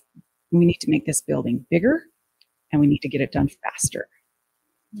to make this building bigger and we need to get it done faster.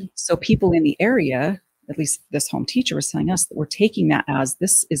 Mm-hmm. So people in the area, at least this home teacher was telling us, that we're taking that as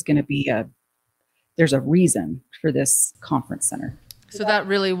this is going to be there's a reason for this conference center. So that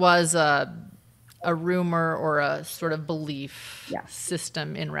really was a rumor or a sort of belief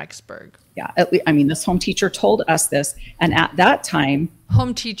system in Rexburg. Yeah. This home teacher told us this. And at that time,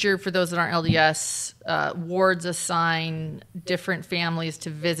 home teacher, for those that aren't LDS, wards assign different families to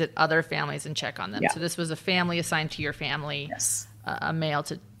visit other families and check on them. Yeah. So this was a family assigned to your family, yes. A male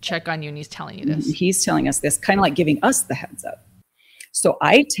to check on you, and he's telling you this. He's telling us this, kind of like giving us the heads up. So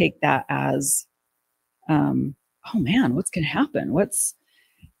I take that as, oh man, what's going to happen?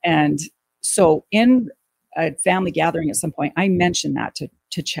 And so in a family gathering at some point, I mentioned that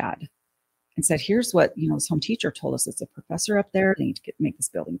to Chad and said, here's what, this home teacher told us. It's a professor up there. They need to make this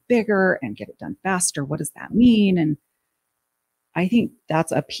building bigger and get it done faster. What does that mean? And I think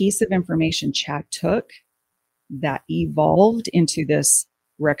that's a piece of information Chad took that evolved into this.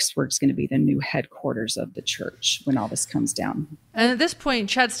 Rexburg's going to be the new headquarters of the church when all this comes down. And at this point,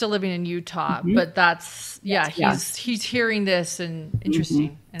 Chad's still living in Utah, mm-hmm. but he's hearing this, and interesting,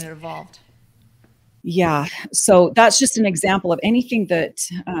 mm-hmm. and it evolved. Yeah. So that's just an example of anything that,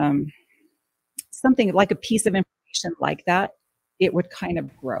 something like a piece of information like that, it would kind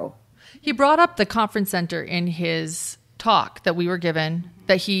of grow. He brought up the conference center in his talk that we were given,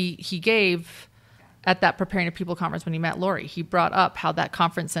 that he gave at that Preparing a People conference when he met Lori. He brought up how that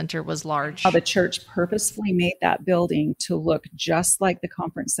conference center was large. How the church purposefully made that building to look just like the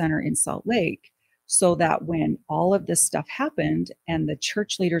conference center in Salt Lake, so that when all of this stuff happened and the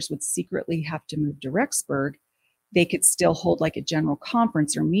church leaders would secretly have to move to Rexburg, they could still hold like a general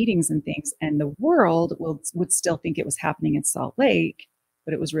conference or meetings and things, and the world would still think it was happening in Salt Lake,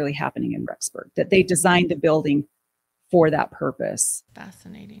 but it was really happening in Rexburg, that they designed the building for that purpose.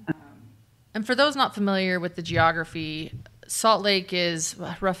 Fascinating. And for those not familiar with the geography, Salt Lake is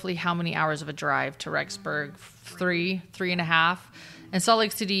roughly how many hours of a drive to Rexburg? 3.5. And Salt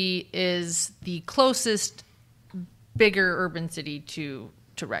Lake City is the closest bigger urban city to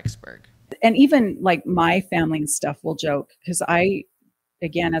Rexburg. And even like my family and stuff will joke, because I,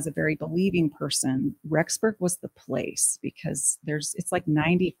 again, as a very believing person, Rexburg was the place, because it's like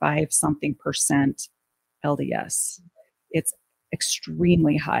 95 something percent LDS. It's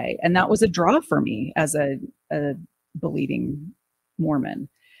extremely high. And that was a draw for me as a believing Mormon.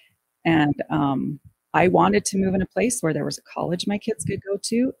 And I wanted to move in a place where there was a college my kids could go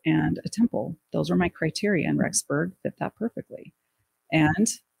to and a temple. Those were my criteria, and Rexburg fit that perfectly. And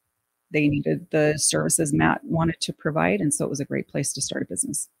they needed the services Matt wanted to provide. And so it was a great place to start a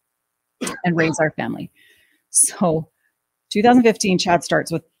business and raise our family. So 2015, Chad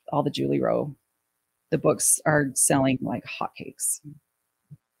starts with all the Julie Rowe. The books are selling like hotcakes.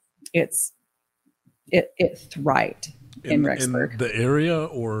 It thrived in Rexburg. In the area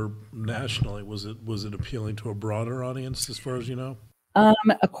or nationally, was it appealing to a broader audience as far as you know?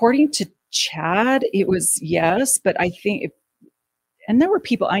 According to Chad, it was yes, but I think and there were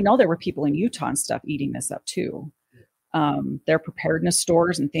people in Utah and stuff eating this up too. Their preparedness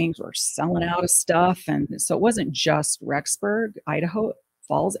stores and things were selling out of stuff. And so it wasn't just Rexburg, Idaho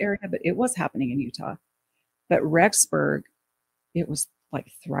Falls area, but it was happening in Utah. But Rexburg, it was like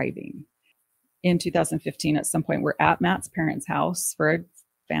thriving. In 2015, at some point, we're at Matt's parents' house for a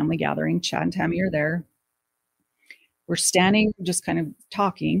family gathering. Chad and Tammy are there. We're standing, just kind of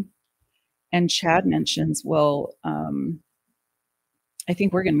talking. And Chad mentions, well, I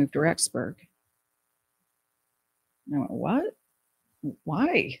think we're going to move to Rexburg. And I went, what?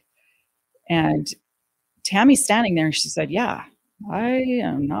 Why? And Tammy's standing there and she said, yeah, I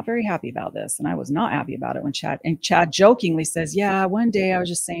am not very happy about this. And I was not happy about it when Chad jokingly says, yeah, one day I was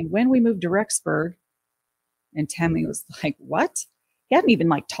just saying, when we moved to Rexburg, and Tammy was like, what? He hadn't even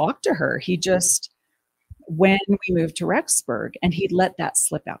like talked to her. He just, when we moved to Rexburg, and he let that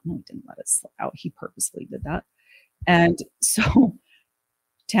slip out. No, he didn't let it slip out. He purposely did that. And so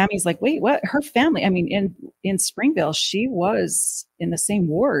Tammy's like, wait, what? Her family, I mean, in Springville, she was in the same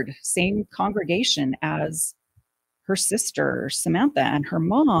ward, same congregation as her sister, Samantha, and her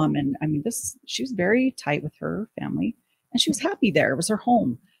mom. And I mean, she was very tight with her family and she was happy there. It was her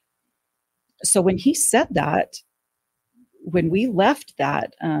home. So when he said that, when we left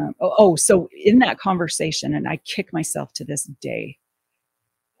that, so in that conversation, and I kick myself to this day,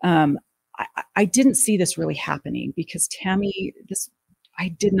 I didn't see this really happening because Tammy, I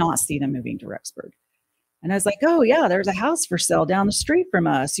did not see them moving to Rexburg. And I was like, oh yeah, there's a house for sale down the street from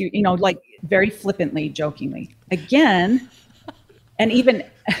us. You know, like very flippantly, jokingly. Again, and even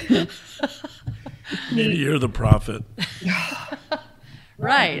maybe you're the prophet.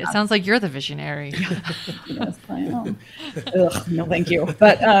 Right. It sounds like you're the visionary. Yes, I am. Ugh, no, thank you.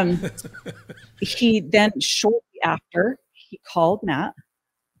 But he then shortly after, he called Matt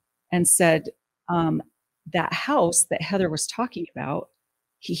and said, that house that Heather was talking about,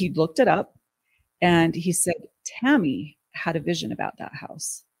 he looked it up and he said, Tammy had a vision about that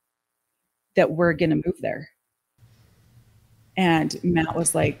house, that we're going to move there. And Matt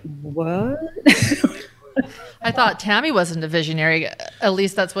was like, what? I thought Tammy wasn't a visionary. At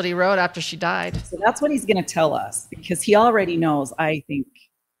least that's what he wrote after she died. So that's what he's going to tell us, because he already knows, I think,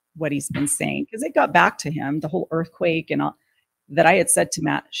 what he's been saying, because it got back to him, the whole earthquake and all that. I had said to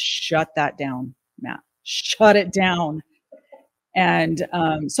Matt, shut that down, Matt, shut it down. And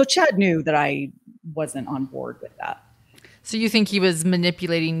so Chad knew that I wasn't on board with that. So you think he was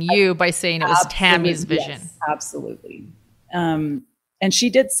manipulating you by saying it was Tammy's vision? Yes, absolutely. And she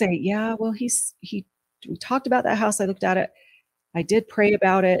did say, yeah, well, we talked about that house. I looked at it. I did pray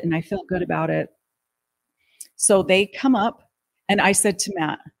about it and I felt good about it. So they come up and I said to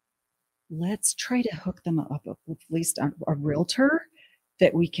Matt, let's try to hook them up with at least a realtor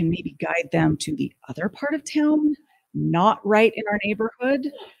that we can maybe guide them to the other part of town, not right in our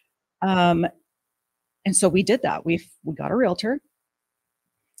neighborhood. And so we did that. We got a realtor.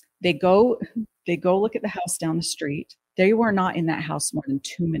 They go look at the house down the street. They were not in that house more than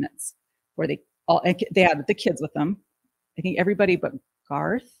 2 minutes, where they had the kids with them. I think everybody but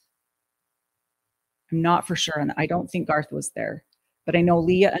Garth I'm not for sure. And I don't think Garth was there, but I know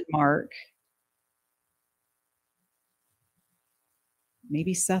Leah and Mark.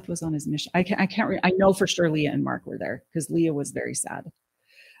 Maybe Seth was on his mission. I can't. I know for sure Leah and Mark were there because Leah was very sad.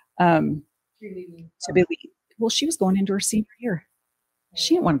 To be, well, she was going into her senior year.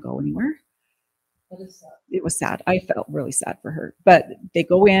 She didn't want to go anywhere. It was sad. I felt really sad for her. But they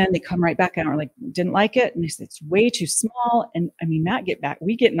go in, they come right back out. We're like, didn't like it, and they said it's way too small. And I mean, Matt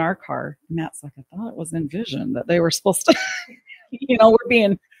we get in our car, and Matt's like, I thought it was envisioned that they were supposed to. We're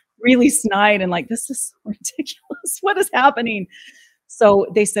being really snide and like, this is so ridiculous. What is happening? So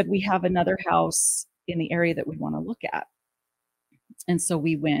they said, we have another house in the area that we want to look at. And so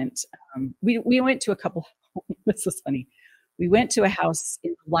we went, we went to a couple, this is funny. We went to a house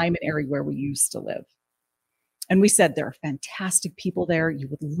in the Lyman area where we used to live. And we said, there are fantastic people there. You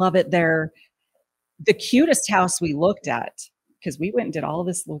would love it there. The cutest house we looked at, because we went and did all of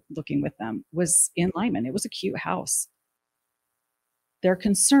this looking with them, was in Lyman. It was a cute house. Their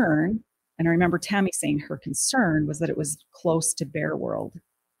concern, and I remember Tammy saying her concern was that it was close to Bear World,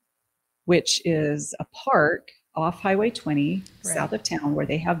 which is a park off Highway 20, south of town, where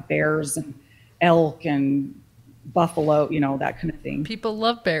they have bears and elk and buffalo, that kind of thing. People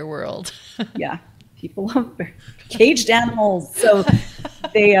love Bear World. Yeah, people love caged animals. So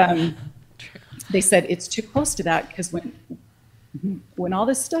they said it's too close to that because when all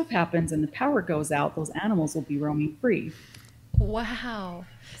this stuff happens and the power goes out, those animals will be roaming free. Wow.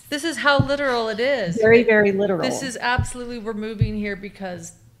 This is how literal it is. Very, very literal. This is absolutely, we're moving here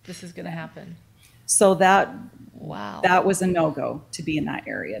because this is going to happen. So that was a no-go to be in that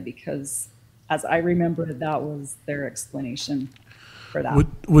area because, as I remember, that was their explanation for that.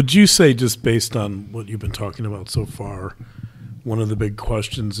 Would you say, just based on what you've been talking about so far, one of the big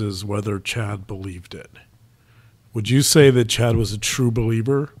questions is whether Chad believed it? Would you say that Chad was a true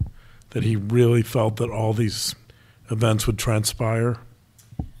believer, that he really felt that all these events would transpire?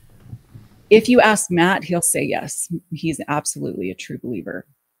 If you ask Matt, he'll say yes. He's absolutely a true believer.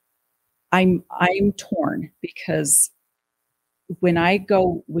 I'm torn because when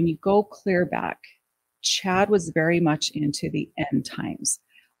you go clear back, Chad was very much into the end times.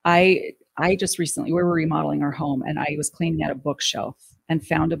 I just recently, we were remodeling our home and I was cleaning out a bookshelf and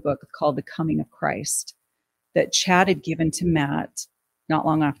found a book called The Coming of Christ that Chad had given to Matt not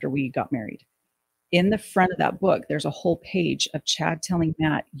long after we got married. In the front of that book, there's a whole page of Chad telling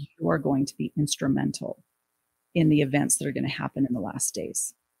Matt, you are going to be instrumental in the events that are going to happen in the last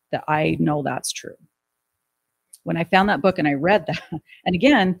days. That I know that's true. When I found that book and I read that, and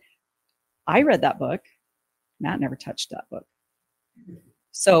again, I read that book, Matt never touched that book.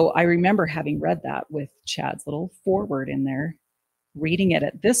 So I remember having read that with Chad's little foreword in there. Reading it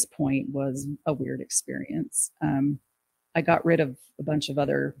at this point was a weird experience. I got rid of a bunch of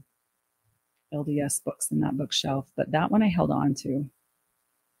other LDS books in that bookshelf, but that one I held on to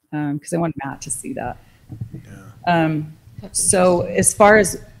because I wanted Matt to see that. Yeah. So as far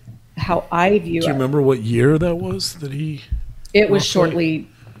as how I view it. Do you remember what year that was that he? It was shortly.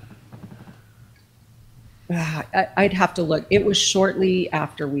 I'd have to look. It was shortly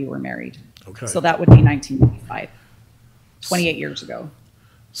after we were married. Okay. So that would be 1995, 28 years ago.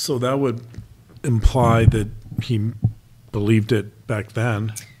 So that would imply that he believed it back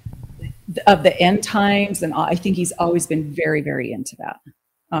then. Of the end times, and I think he's always been very, very into that,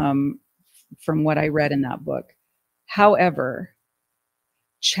 from what I read in that book. However,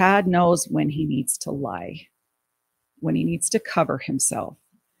 Chad knows when he needs to lie, when he needs to cover himself.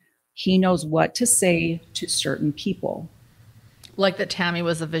 He knows what to say to certain people. Like that Tammy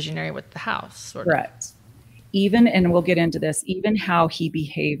was a visionary with the house. Correct. Even, and we'll get into this, even how he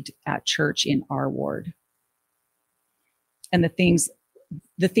behaved at church in our ward. And the things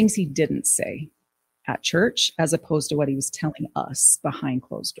he didn't say at church as opposed to what he was telling us behind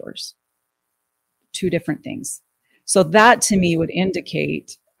closed doors. Two different things. So that to me would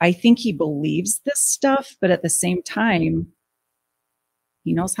indicate, I think he believes this stuff, but at the same time,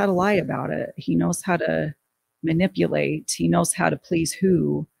 he knows how to lie about it. He knows how to manipulate. He knows how to please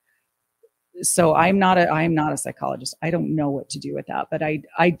who. So I'm not a psychologist. I don't know what to do with that, but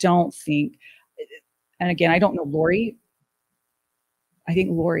I don't think, and again, I don't know Lori. I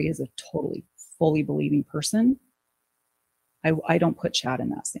think Lori is a totally fully believing person. I don't put Chad in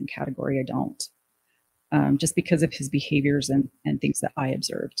that same category. I don't. Just because of his behaviors and things that I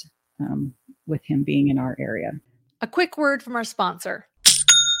observed with him being in our area. A quick word from our sponsor.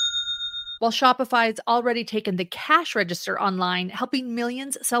 While Shopify's already taken the cash register online, helping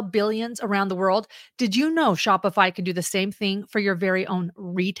millions sell billions around the world, did you know Shopify can do the same thing for your very own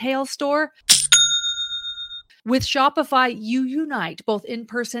retail store? With Shopify, you unite both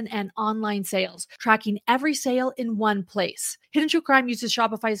in-person and online sales, tracking every sale in one place. Hidden True Crime uses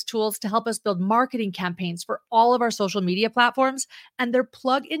Shopify's tools to help us build marketing campaigns for all of our social media platforms, and their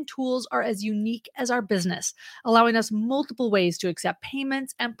plug-in tools are as unique as our business, allowing us multiple ways to accept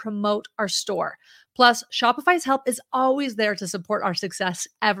payments and promote our store. Plus, Shopify's help is always there to support our success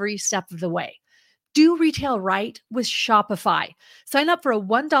every step of the way. Do retail right with Shopify. Sign up for a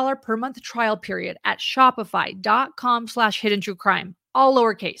 $1 per month trial period at shopify.com/hiddentruecrime, all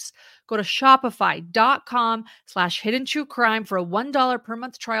lowercase. Go to shopify.com/hiddentruecrime for a $1 per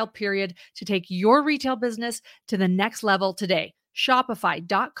month trial period to take your retail business to the next level today.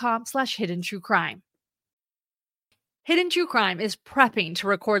 Shopify.com/hiddentruecrime. Hidden True Crime is prepping to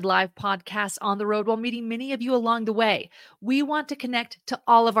record live podcasts on the road while meeting many of you along the way. We want to connect to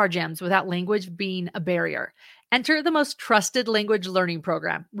all of our gems without language being a barrier. Enter the most trusted language learning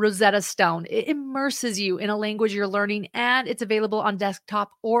program, Rosetta Stone. It immerses you in a language you're learning, and it's available on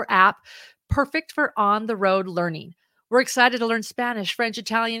desktop or app, perfect for on-the-road learning. We're excited to learn Spanish, French,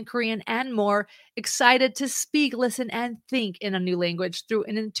 Italian, Korean, and more. Excited to speak, listen, and think in a new language through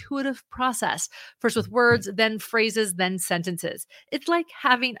an intuitive process. First with words, then phrases, then sentences. It's like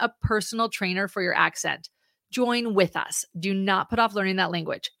having a personal trainer for your accent. Join with us. Do not put off learning that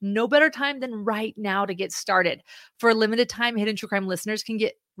language. No better time than right now to get started. For a limited time, Hidden True Crime listeners can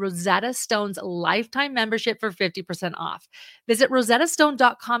get Rosetta Stone's lifetime membership for 50% off. Visit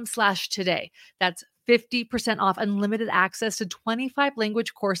rosettastone.com/today. That's 50% off unlimited access to 25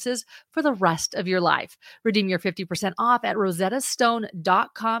 language courses for the rest of your life. Redeem your 50% off at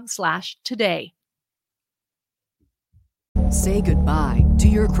rosettastone.com/today. Say goodbye to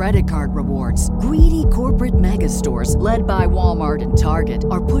your credit card rewards. Greedy corporate mega stores, led by Walmart and Target,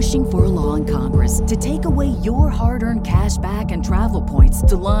 are pushing for a law in Congress to take away your hard-earned cash back and travel points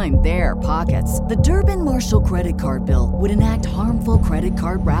to line their pockets. The Durbin-Marshall credit card bill would enact harmful credit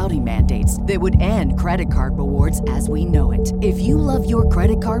card routing mandates that would end credit card rewards as we know it. If you love your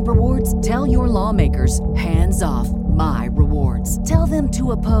credit card rewards, tell your lawmakers, hands off my rewards. Tell them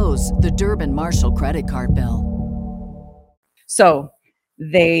to oppose the Durbin-Marshall credit card bill. So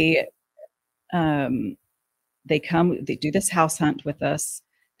they come, they do this house hunt with us.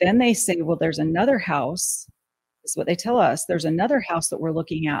 Then they say, well, there's another house. This is what they tell us. There's another house that we're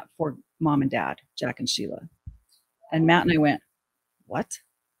looking at for mom and dad, Jack and Sheila. And Matt and I went, what?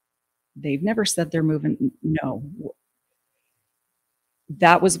 They've never said they're moving. No.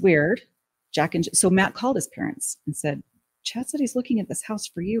 That was weird. So Matt called his parents and said, Chad said he's looking at this house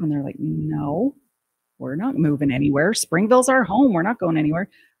for you. And they're like, no. We're not moving anywhere. Springville's our home. We're not going anywhere.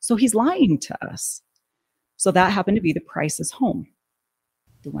 So he's lying to us. So that happened to be the Price's home,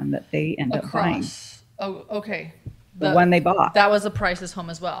 the one that they end up buying. Oh, okay. The one they bought. That was the Price's home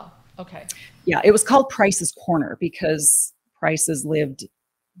as well. Okay. Yeah, it was called Price's Corner because Price's lived,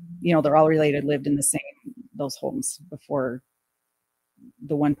 they're all related, lived in those homes before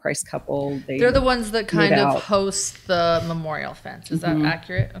the one Price couple. They're the ones that kind of host the memorial fence. Is that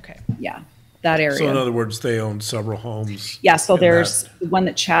accurate? Okay. Yeah. That area. So in other words, they own several homes. Yeah. So there's the one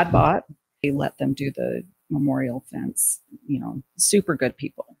that Chad bought. They let them do the memorial fence, super good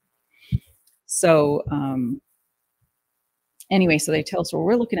people. So anyway, so they tell us, well,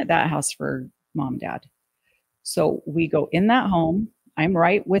 we're looking at that house for mom, dad. So we go in that home. I'm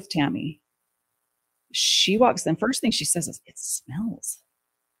right with Tammy. She walks in. First thing she says is, it smells.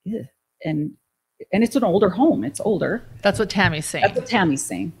 Ew. And it's an older home. It's older. That's what Tammy's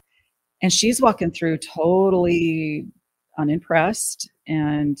saying. And she's walking through totally unimpressed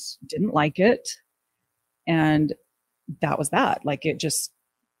and didn't like it. And that was that.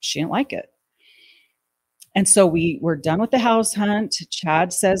 She didn't like it. And so we were done with the house hunt.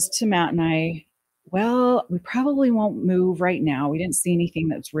 Chad says to Matt and I, well, we probably won't move right now. We didn't see anything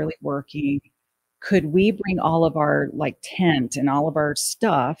that's really working. Could we bring all of our tent and all of our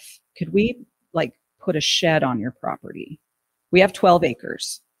stuff? Could we put a shed on your property? We have 12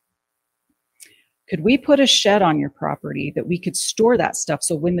 acres. Could we put a shed on your property that we could store that stuff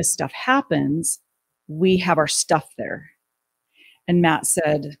so when this stuff happens, we have our stuff there? And Matt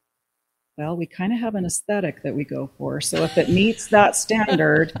said, well, we kind of have an aesthetic that we go for. So if it meets that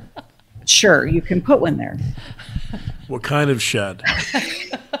standard, sure, you can put one there. What kind of shed?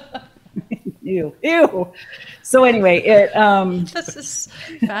 Ew. So anyway, this is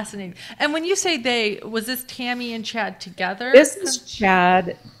fascinating. And when you say was this Tammy and Chad together? This is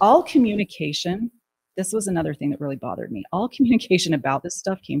Chad. All communication. This was another thing that really bothered me. All communication about this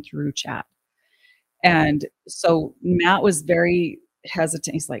stuff came through Chad. And so Matt was very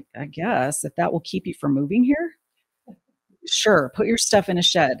hesitant. He's like, I guess if that will keep you from moving here, sure, put your stuff in a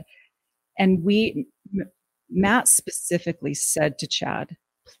shed. And Matt specifically said to Chad,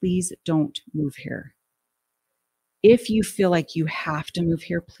 please don't move here. If you feel like you have to move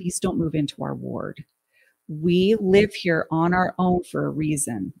here, please don't move into our ward. We live here on our own for a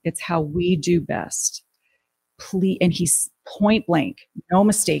reason. It's how we do best. Please, and he's point blank, no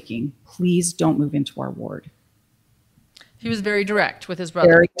mistaking, please don't move into our ward. He was very direct with his brother.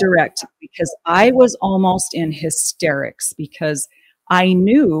 Very direct, because I was almost in hysterics because I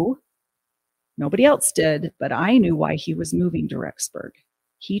knew, nobody else did, but I knew why he was moving to Rexburg.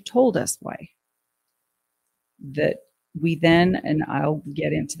 He told us why. That we then, and I'll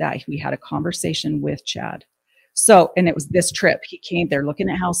get into that, we had a conversation with Chad. So, and it was this trip. He came, they're looking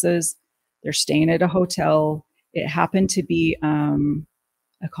at houses, they're staying at a hotel. It happened to be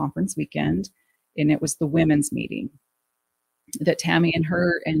a conference weekend, and it was the women's meeting that Tammy and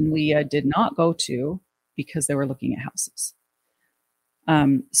her and Leah did not go to because they were looking at houses.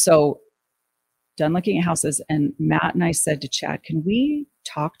 So done looking at houses, and Matt and I said to Chad, can we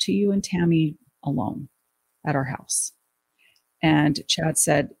talk to you and Tammy alone at our house? And Chad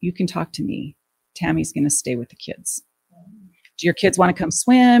said, you can talk to me. Tammy's going to stay with the kids. Do your kids want to come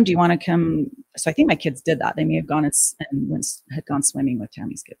swim? Do you want to come? So I think my kids did that. They may have gone and had gone swimming with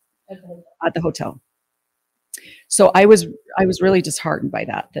Tammy's kids at the hotel. So I was really disheartened by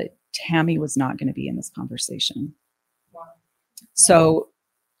that Tammy was not going to be in this conversation. Wow. So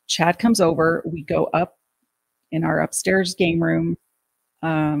Chad comes over. We go up in our upstairs game room,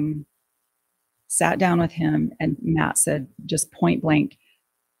 sat down with him, and Matt said, just point blank,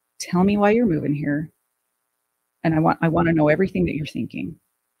 tell me why you're moving here. And I want to know everything that you're thinking.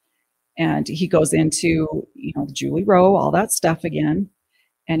 And he goes into, Julie Rowe, all that stuff again.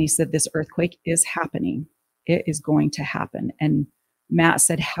 And he said, this earthquake is happening. It is going to happen. And Matt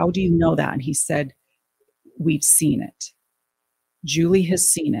said, how do you know that? And he said, we've seen it. Julie has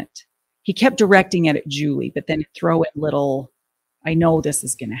seen it. He kept directing it at Julie, but then throw in little, I know this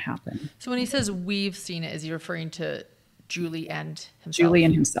is going to happen. So when he says we've seen it, is he referring to Julie and himself? Julie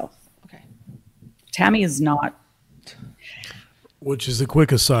and himself. Okay. Tammy is not. Which is a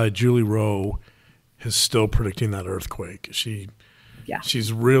quick aside, Julie Rowe is still predicting that earthquake.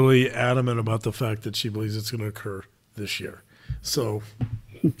 She's really adamant about the fact that she believes it's going to occur this year. So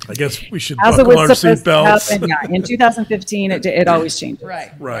I guess we should buckle our seatbelts. Yeah, in 2015, it always changes.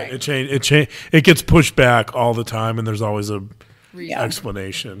 Right. It gets pushed back all the time, and there's always a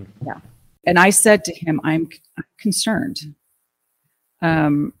explanation. Yeah. And I said to him, I'm concerned.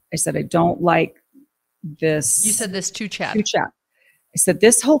 I said, I don't like this. You said this to Chad. I said,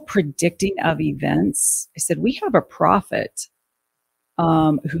 this whole predicting of events, I said, we have a prophet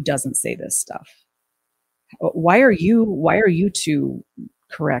who doesn't say this stuff. Why are you two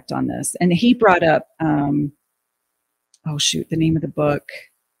correct on this? And he brought up, the name of the book,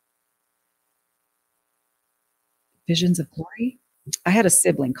 Visions of Glory. I had a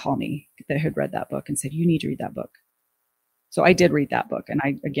sibling call me that had read that book and said, you need to read that book. So I did read that book. And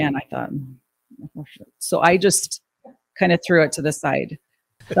I thought, so I just kind of threw it to the side.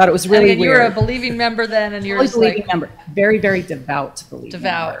 I thought it was really weird. You were a believing member then, and you were believing member, very, very devout believing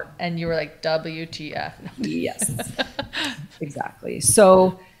member. And you were like, WTF. Yes, exactly.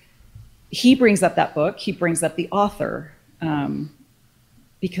 So he brings up that book. He brings up the author,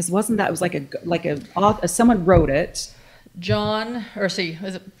 because it was like someone wrote it. Was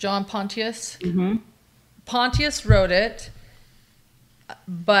it John Pontius? Mm-hmm. Pontius wrote it,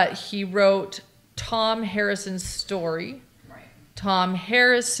 but he wrote Tom Harrison's story. Right. Tom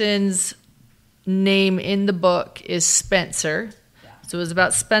Harrison's name in the book is Spencer. Yeah. So it was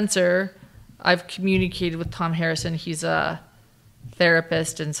about Spencer. I've communicated with Tom Harrison. He's a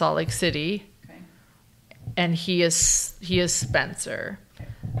therapist in Salt Lake City. Okay. And he is Spencer.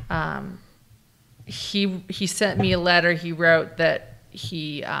 Okay. He sent me a letter. He wrote that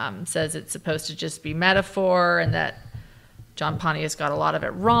he says it's supposed to just be metaphor and that John Pontius got a lot of it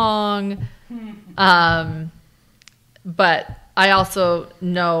wrong. But I also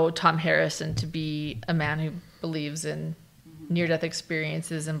know Tom Harrison to be a man who believes in near-death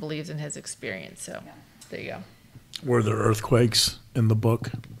experiences and believes in his experience. So there you go. Were there earthquakes in the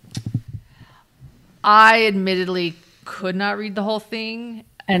book? I admittedly could not read the whole thing.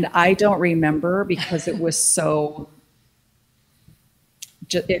 And I don't remember because it was so...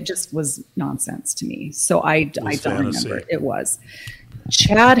 It just was nonsense to me. So I don't remember. It was.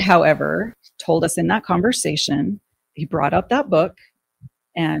 Chad, however, told us in that conversation, he brought up that book,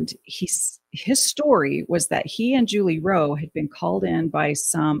 and his story was that he and Julie Rowe had been called in by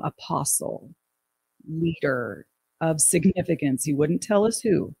some apostle, leader of significance. He wouldn't tell us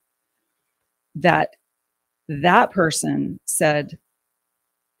who. That person said,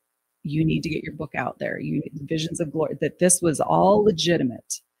 you need to get your book out there. You need Visions of Glory, that this was all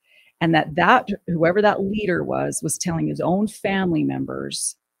legitimate. And that whoever that leader was telling his own family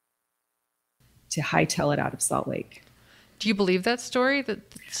members to hightail it out of Salt Lake. Do you believe that story?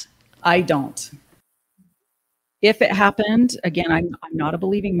 I don't. If it happened, again, I'm not a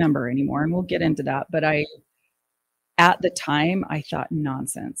believing member anymore, and we'll get into that. But at the time, I thought,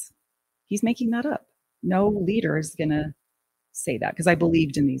 nonsense. He's making that up. No leader is going to say that, because I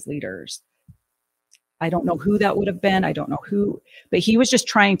believed in these leaders. I don't know who that would have been. I don't know who, but he was just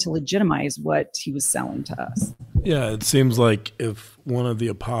trying to legitimize what he was selling to us. Yeah, it seems like if one of the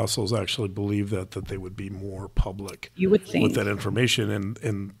apostles actually believed that they would be more public, you would think, with that information,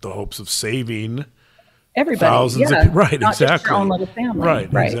 in the hopes of saving everybody, thousands of people. Right, not exactly. just your own little family. Right,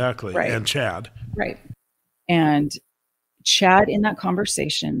 exactly. Right. And Chad. Right. And Chad, in that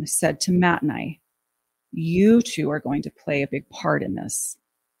conversation, said to Matt and I, you two are going to play a big part in this.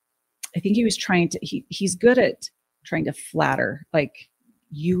 I think he was trying to, he's good at trying to flatter, like,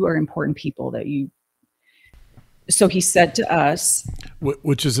 you are important people so he said to us,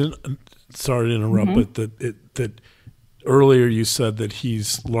 which is, sorry to interrupt, but that earlier you said that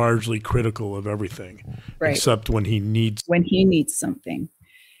he's largely critical of everything, right, except when he needs something.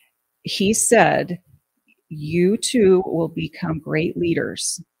 He said, you two will become great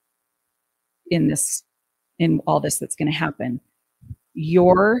leaders in all this that's going to happen.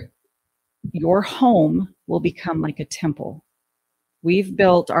 Your home will become like a temple. We've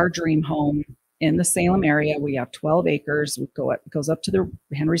built our dream home in the Salem area. We have 12 acres. It goes up to the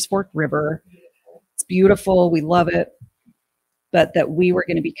Henry's Fork River. It's beautiful. We love it. But that we were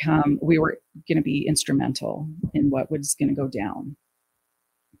going to be instrumental in what was going to go down.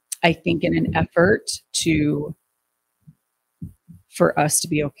 I think in an effort for us to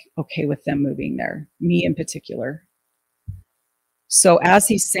be okay with them moving there, me in particular. So as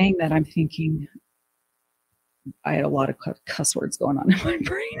he's saying that, I'm thinking, I had a lot of cuss words going on in my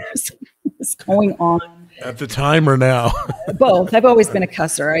brain. What's going on? At the time or now? Both. I've always been a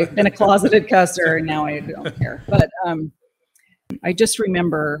cusser. I've been a closeted cusser, and now I don't care. But I just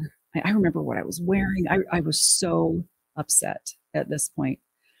remember, I remember what I was wearing. I was so upset at this point.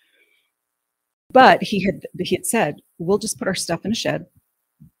 But he had said, we'll just put our stuff in a shed,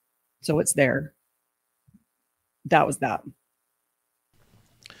 so it's there. That was that.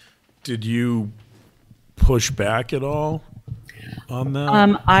 Did you push back at all on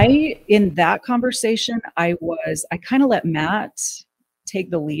that? In that conversation, I kind of let Matt take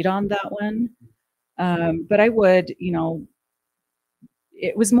the lead on that one. But I would,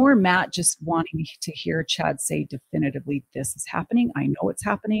 it was more Matt just wanting to hear Chad say definitively, this is happening. I know it's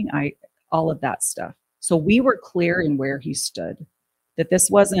happening. All of that stuff. So we were clear in where he stood, that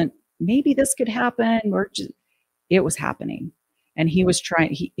this wasn't, maybe this could happen, it was happening. And he was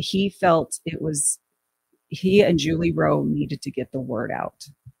trying, he felt it was, he and Julie Rowe needed to get the word out.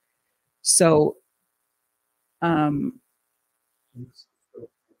 So that's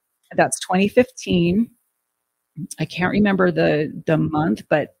 2015. I can't remember the month,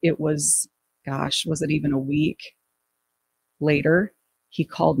 but it was, was it even a week later? He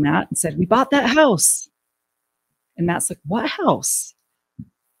called Matt and said, we bought that house. And Matt's like, what house?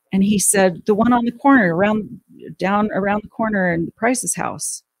 And he said, the one on the corner, down around the corner in the Price's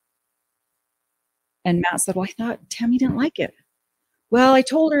house. And Matt said, well, I thought Tammy didn't like it. Well, I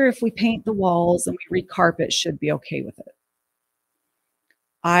told her if we paint the walls and we recarpet, she'd be okay with it.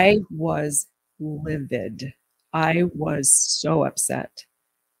 I was livid. I was so upset.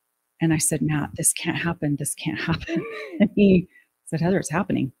 And I said, Matt, this can't happen. This can't happen. And he said, Heather, it's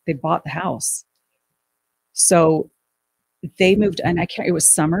happening. They bought the house. So they moved, and it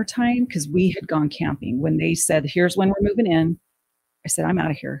was summertime because we had gone camping. When they said, here's when we're moving in, I said, I'm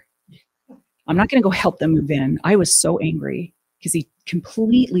out of here. I'm not going to go help them move in. I was so angry because he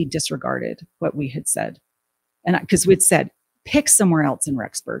completely disregarded what we had said. And because we'd said, pick somewhere else in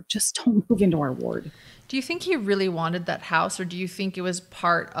Rexburg. Just don't move into our ward. Do you think he really wanted that house, or do you think it was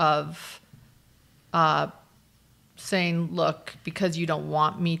part of saying, look, because you don't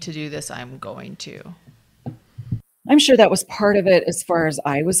want me to do this, I'm going to? I'm sure that was part of it as far as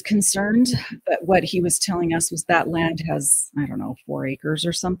I was concerned. But what he was telling us was that land has, 4 acres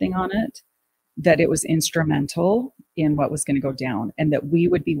or something on it, that it was instrumental in what was going to go down, and that we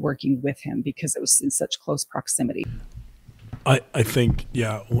would be working with him because it was in such close proximity. I think,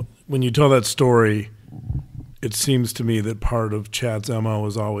 when you tell that story, it seems to me that part of Chad's MO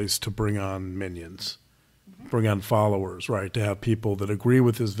is always to bring on minions, bring on followers, right? To have people that agree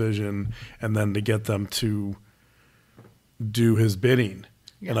with his vision and then to get them to do his bidding.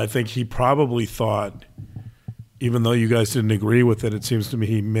 Yeah. And I think he probably thought even though you guys didn't agree with it, it seems to me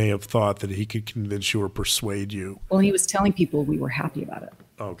he may have thought that he could convince you or persuade you. Well, he was telling people we were happy about it.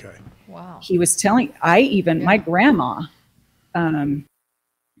 Okay. Wow. He was telling, my grandma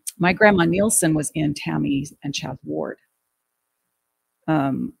Nielsen was in Tammy and Chad's ward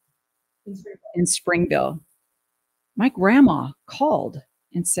in Springville. My grandma called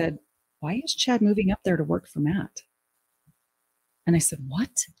and said, why is Chad moving up there to work for Matt? And I said,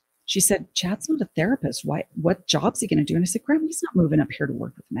 what? She said, Chad's not a therapist. What job's he going to do? And I said, Grandma, he's not moving up here to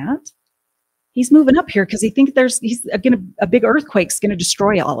work with Matt. He's moving up here because he thinks a big earthquake's going to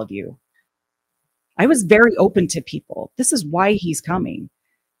destroy all of you. I was very open to people. This is why he's coming.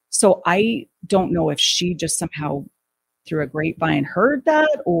 So I don't know if she just somehow through a grapevine heard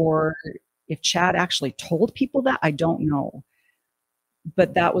that, or if Chad actually told people that. I don't know.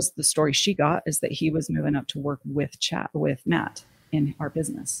 But that was the story she got, is that he was moving up to work with Matt in our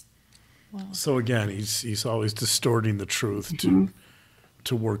business. Wow. So again, he's always distorting the truth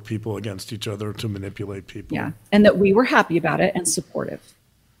to work people against each other, to manipulate people. Yeah. And that we were happy about it and supportive.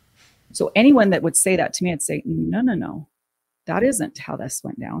 So anyone that would say that to me, I'd say, no, that isn't how this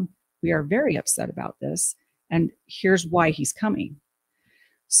went down. We are very upset about this. And here's why he's coming.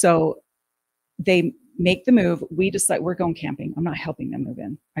 So they make the move. We decide we're going camping. I'm not helping them move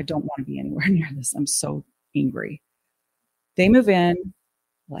in. I don't want to be anywhere near this. I'm so angry. They move in.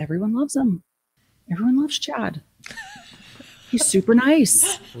 Well, everyone loves him. Everyone loves Chad. He's super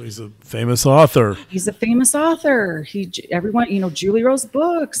nice. Well, he's a famous author. He's a famous author. Everyone, Julie Rose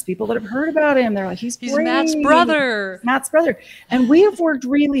books, people that have heard about him, they're like, he's great. Matt's brother. Matt's brother. And we have worked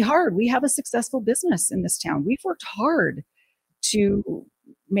really hard. We have a successful business in this town. We've worked hard to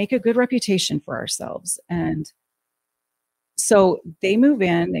make a good reputation for ourselves. And so they move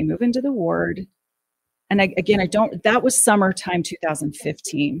into the ward. And that was summertime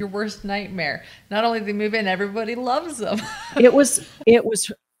 2015. Your worst nightmare. Not only they move in, everybody loves them. It was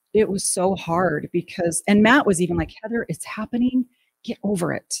so hard because, and Matt was even like, Heather, it's happening. Get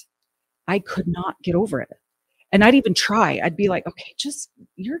over it. I could not get over it. And I'd even try. I'd be like, okay, just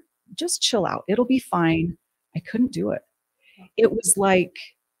chill out. It'll be fine. I couldn't do it. It was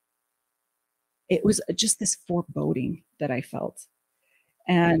just this foreboding that I felt.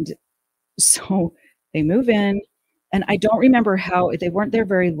 And so they move in, and I don't remember how they weren't there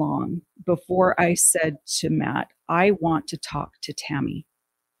very long before I said to Matt, I want to talk to Tammy.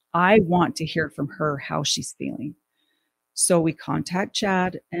 I want to hear from her how she's feeling. So we contact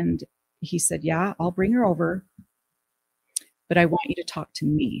Chad, and he said, yeah, I'll bring her over, but I want you to talk to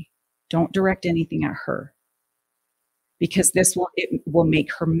me. Don't direct anything at her, because it will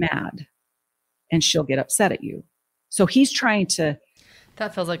make her mad and she'll get upset at you. So he's trying to.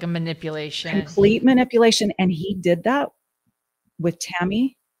 That feels like a manipulation. Complete manipulation. And he did that with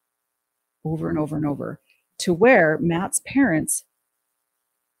Tammy over and over and over, to where Matt's parents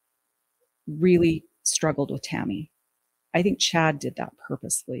really struggled with Tammy. I think Chad did that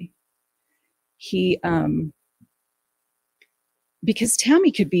purposely. Because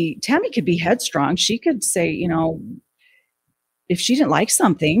Tammy could be headstrong. She could say, if she didn't like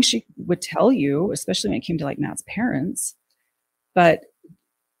something, she would tell you, especially when it came to like Matt's parents. But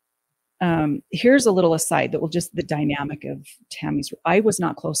here's a little aside that will just the dynamic of Tammy's. I was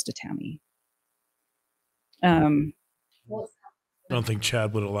not close to Tammy. I don't think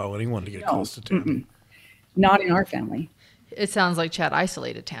Chad would allow anyone to get close to Tammy. Not in our family. It sounds like Chad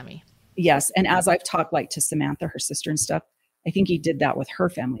isolated Tammy. Yes. And as I've talked to Samantha, her sister and stuff, I think he did that with her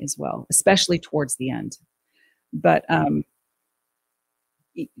family as well, especially towards the end. But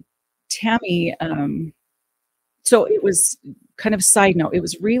Tammy, so it was kind of a side note. It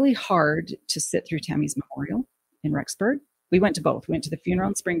was really hard to sit through Tammy's memorial in Rexburg. We went to both. We went to the funeral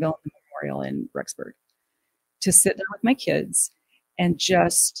in Springville and the memorial in Rexburg, to sit there with my kids and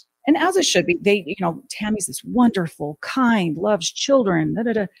as it should be, Tammy's this wonderful, kind, loves children,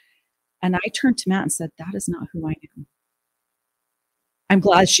 And I turned to Matt and said, that is not who I am. I'm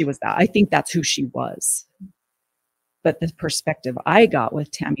glad she was that. I think that's who she was. But the perspective I got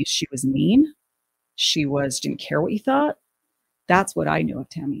with Tammy, she was mean. She didn't care what you thought. That's what I knew of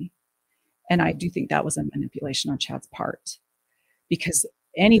Tammy. And I do think that was a manipulation on Chad's part, because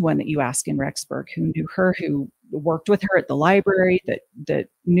anyone that you ask in Rexburg who knew her, who worked with her at the library, that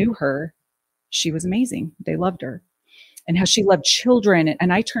knew her, she was amazing. They loved her, and how she loved children.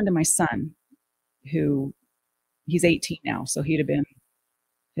 And I turned to my son, who he's 18 now, so he'd have been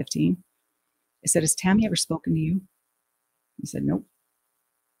 15. I said, has Tammy ever spoken to you? He said, nope,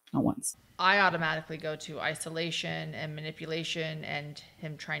 not once. I automatically go to isolation and manipulation and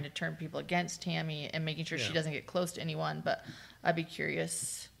him trying to turn people against Tammy and making sure she doesn't get close to anyone. But I'd be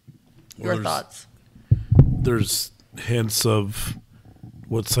curious your thoughts. there's hints of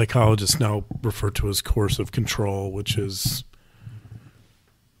what psychologists now refer to as coercive control, which is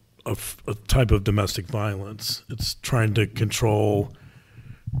a type of domestic violence. It's trying to control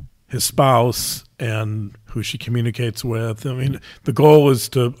his spouse and who she communicates with. I mean, the goal is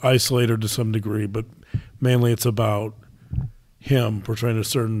to isolate her to some degree, but mainly it's about him portraying a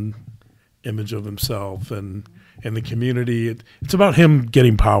certain image of himself and the community. It's about him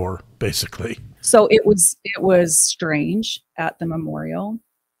getting power, basically. So it was strange at the memorial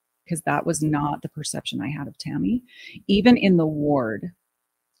because that was not the perception I had of Tammy, even in the ward.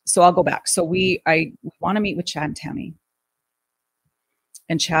 So I'll go back. So I want to meet with Chad and Tammy.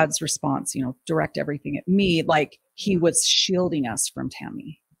 And Chad's response, direct everything at me, like he was shielding us from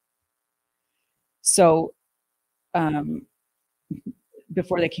Tammy. So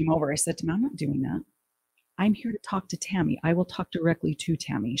before they came over, I said to him, I'm not doing that. I'm here to talk to Tammy. I will talk directly to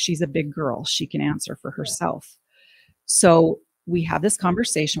Tammy. She's a big girl. She can answer for herself. So we have this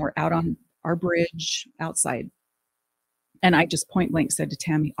conversation. We're out on our bridge outside. And I just point blank said to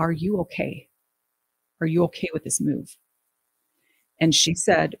Tammy, are you okay? Are you okay with this move? And she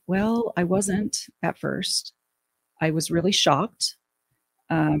said, well, I wasn't at first. I was really shocked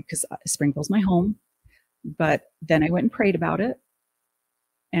because Springville's my home. But then I went and prayed about it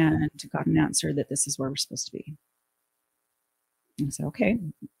and got an answer that this is where we're supposed to be. And I said, okay,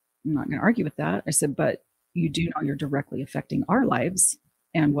 I'm not going to argue with that. I said, but you do know you're directly affecting our lives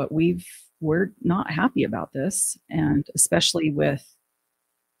and what we're not happy about this. And especially with,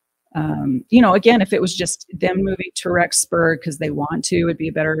 again, if it was just them moving to Rexburg because they want to, it'd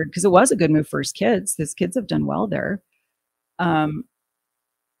be better because it was a good move for his kids. His kids have done well there.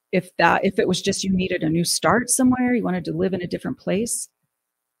 If it was just you needed a new start somewhere, you wanted to live in a different place,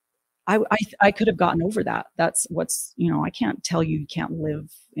 I could have gotten over that. That's what's, I can't tell you can't live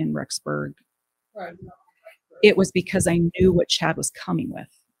in Rexburg. Right. It was because I knew what Chad was coming with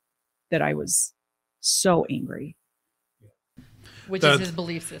that I was so angry. Which is his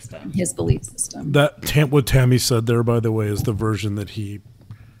belief system. His belief system. What Tammy said there, by the way, is the version that he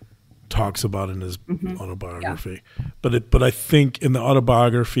talks about in his autobiography. Yeah. But I think in the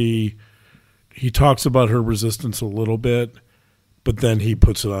autobiography, he talks about her resistance a little bit, but then he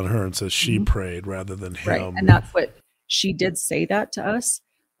puts it on her and says she prayed rather than him. Right. And that's what she did say that to us,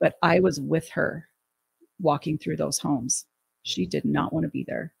 but I was with her walking through those homes. She did not want to be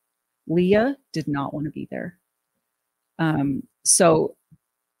there. Leah did not want to be there. So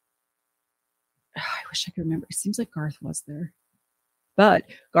I wish I could remember. It seems like Garth was there, but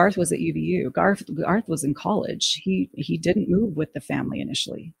Garth was at UVU. Garth was in college. He didn't move with the family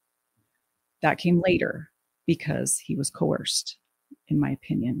initially. That came later because he was coerced, in my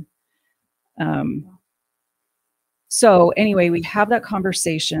opinion. So anyway, we have that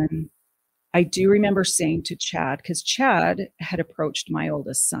conversation. I do remember saying to Chad, because Chad had approached my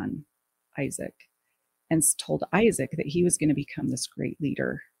oldest son, Isaac, and told Isaac that he was going to become this great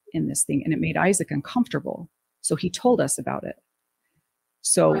leader in this thing. And it made Isaac uncomfortable. So he told us about it.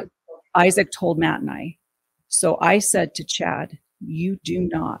 So Isaac told Matt and I. So I said to Chad, you do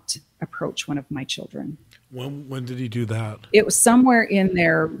not approach one of my children. When did he do that? It was somewhere in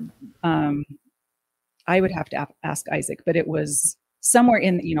there. I would have to ask Isaac, but it was somewhere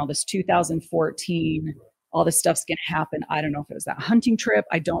in, this 2014, all this stuff's going to happen. I don't know if it was that hunting trip.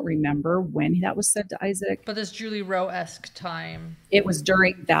 I don't remember when that was said to Isaac. But this Julie Rowe-esque time. It was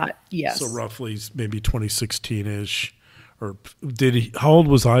during that, yes. So roughly maybe 2016-ish. Or how old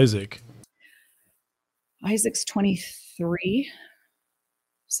was Isaac? Isaac's 23.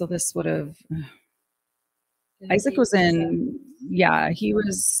 So this would have, Isaac was in, he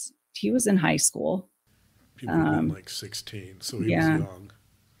was in high school. He would have been like 16, so he was young.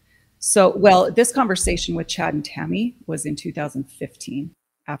 So, well, this conversation with Chad and Tammy was in 2015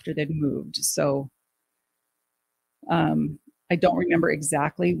 after they'd moved. So I don't remember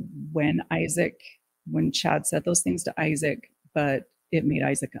exactly when Chad said those things to Isaac, but it made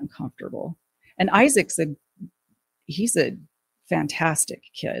Isaac uncomfortable. And Isaac's he's a fantastic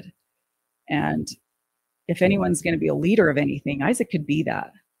kid. And if anyone's going to be a leader of anything, Isaac could be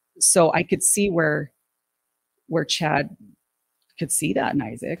that. So I could see where Chad could see that in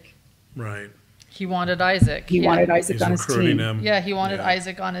Isaac. Right. He wanted Isaac. He wanted Isaac He's on his team. him. Yeah, he wanted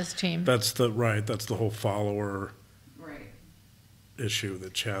Isaac on his team. That's the whole follower issue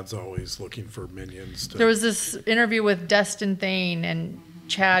that Chad's always looking for minions. There was this interview with Destin Thane, and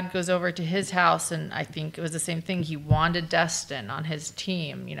Chad goes over to his house, and I think it was the same thing. He wanted Destin on his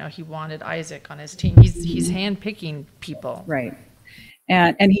team. He wanted Isaac on his team. He's handpicking people. Right.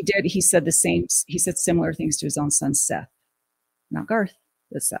 And he said the same. He said similar things to his own son, Seth. Not Garth,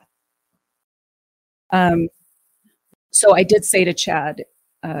 but Seth. So I did say to Chad,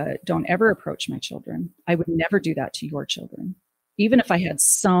 don't ever approach my children. I would never do that to your children. Even if I had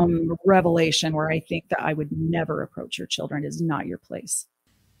some revelation where I think that I would never approach your children, it is not your place.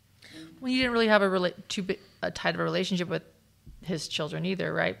 Well, you didn't really have a tight of a relationship with his children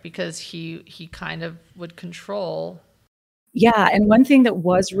either, right? Because he kind of would control. Yeah. And one thing that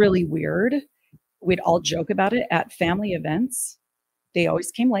was really weird, we'd all joke about it at family events. They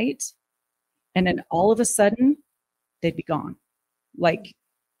always came late. And then all of a sudden, they'd be gone. Like,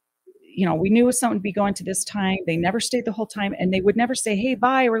 you know, we knew something would be going to this time. They never stayed the whole time. And they would never say, hey,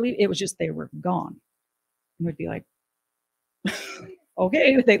 bye, or leave. It was just they were gone. And we'd be like,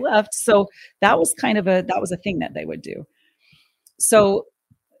 okay, they left. So that was a thing that they would do. So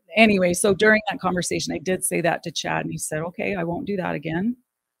anyway, so during that conversation, I did say that to Chad, and he said, okay, I won't do that again.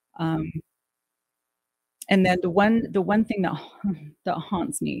 And then the one thing that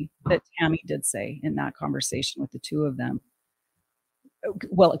haunts me that Tammy did say in that conversation with the two of them,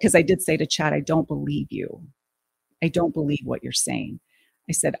 well, because I did say to Chad, I don't believe you. I don't believe what you're saying.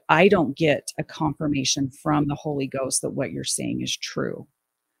 I said, I don't get a confirmation from the Holy Ghost that what you're saying is true.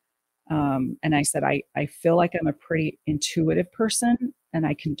 And I said, I feel like I'm a pretty intuitive person and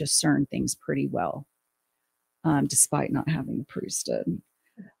I can discern things pretty well, despite not having the priesthood.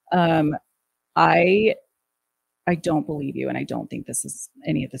 I don't believe you, and I don't think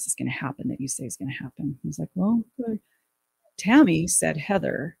any of this is going to happen that you say is going to happen. He's like, well, good. Tammy said,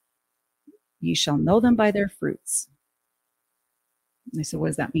 Heather, ye shall know them by their fruits. And I said, what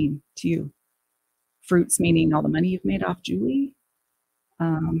does that mean to you? Fruits meaning all the money you've made off Julie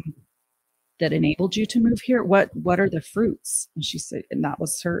that enabled you to move here? What are the fruits? And she said, and that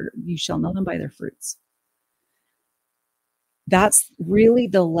was her, you shall know them by their fruits. That's really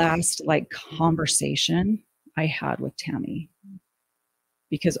the last conversation I had with Tammy,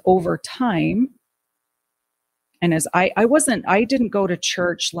 because over time, and as I didn't go to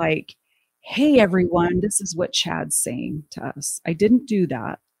church like, hey, everyone, this is what Chad's saying to us. I didn't do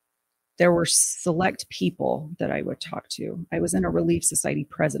that. There were select people that I would talk to. I was in a Relief Society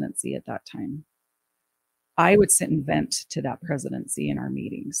presidency at that time. I would sit and vent to that presidency in our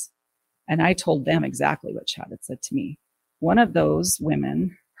meetings. And I told them exactly what Chad had said to me. One of those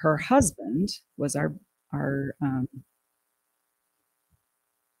women, her husband was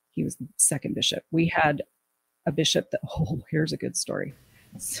he was the second bishop. We had a bishop that, here's a good story.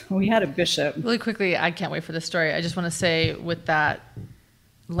 So we had a bishop. Really quickly, I can't wait for this story. I just want to say with that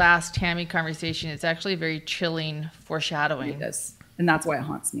last Tammy conversation, it's actually very chilling foreshadowing. It is. And that's why it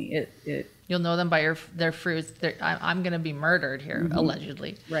haunts me. You'll know them by their fruits. I'm going to be murdered here,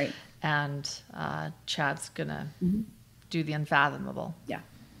 allegedly. Right. And Chad's going to do the unfathomable. Yeah.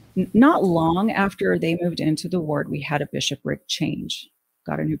 Not long after they moved into the ward, we had a bishopric change,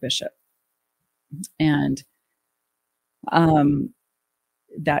 got a new bishop. And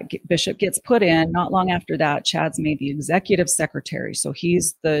that bishop gets put in. Not long after that, Chad's made the executive secretary. So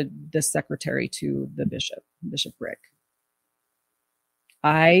he's the secretary to the bishop, Bishop Rick.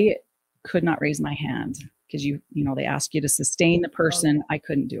 I could not raise my hand because they ask you to sustain the person. I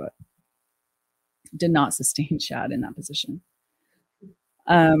couldn't do it. Did not sustain Chad in that position.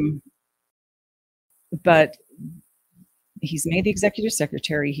 But he's made the executive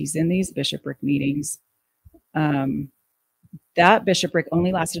secretary. He's in these bishopric meetings. That bishopric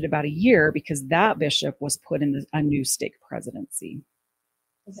only lasted about a year because that bishop was put in a new stake presidency.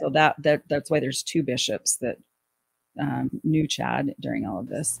 Okay. So that's why there's two bishops that knew Chad during all of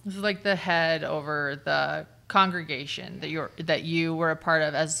this. This is like the head over the congregation that you were a part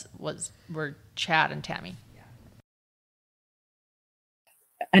of, as were Chad and Tammy.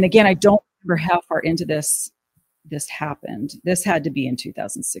 And again, I don't remember how far into this happened. This had to be in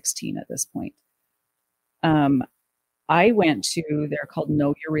 2016 at this point. I went to, they're called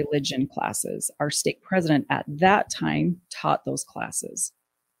Know Your Religion classes. Our stake president at that time taught those classes.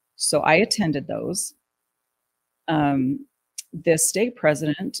 So I attended those. The stake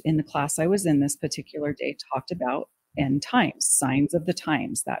president in the class I was in this particular day talked about end times, signs of the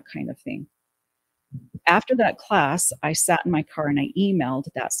times, that kind of thing. After that class, I sat in my car and I emailed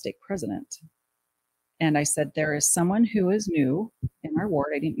that stake president. And I said, there is someone who is new in our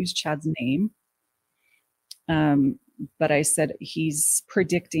ward. I didn't use Chad's name. But I said, he's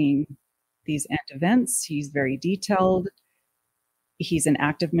predicting these end events. He's very detailed. He's an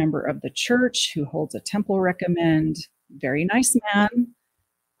active member of the church who holds a temple recommend. Very nice man.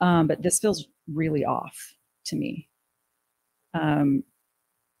 But this feels really off to me.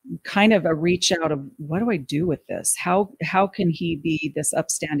 Kind of a reach out of, what do I do with this? How can he be this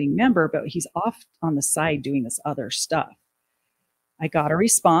upstanding member, but he's off on the side doing this other stuff? I got a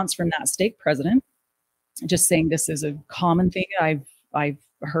response from that stake president. just saying this is a common thing I've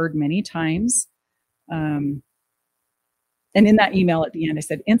heard many times. And in that email at the end, I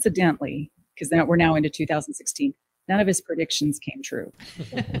said, incidentally, because then we're now into 2016, none of his predictions came true.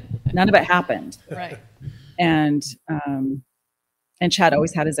 None of it happened. Right. And Chad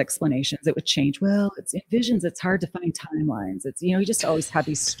always had his explanations. It would change. Well, it's in visions. It's hard to find timelines. It's, he just always had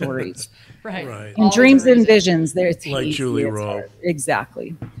these stories. Right. Right. In dreams and visions, there's Like hazy, Julie it's Rowe. hard.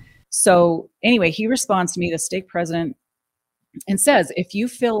 Exactly. So anyway, he responds to me, the stake president, and says, if you're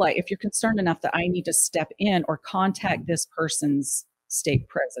concerned enough that I need to step in or contact this person's stake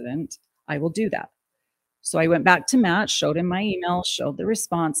president, I will do that. So I went back to Matt, showed him my email, showed the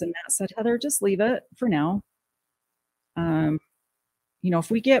response, and Matt said, Heather, just leave it for now. If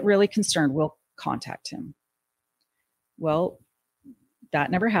we get really concerned, we'll contact him. Well,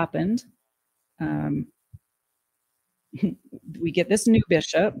 that never happened. We get this new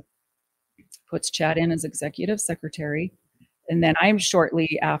bishop, puts Chad in as executive secretary. And then I'm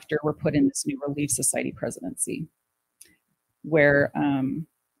shortly after, we're put in this new Relief Society presidency where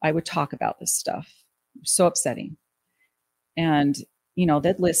I would talk about this stuff. So upsetting. And,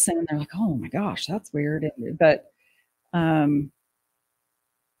 they'd listen and they're like, oh my gosh, that's weird. But I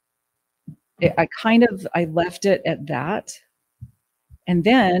left it at that. And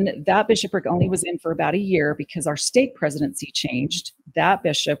then that bishopric only was in for about a year because our stake presidency changed. That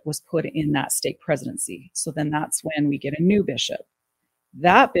bishop was put in that stake presidency. So then that's when we get a new bishop.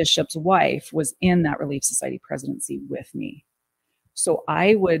 That bishop's wife was in that Relief Society presidency with me. So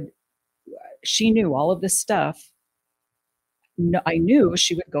she knew all of this stuff. No, I knew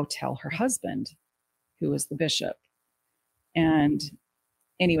she would go tell her husband, who was the bishop. And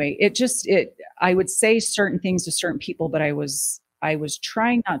anyway, I would say certain things to certain people, but I was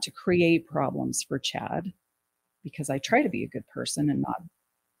trying not to create problems for Chad because I try to be a good person and not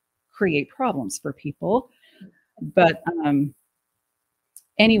create problems for people. But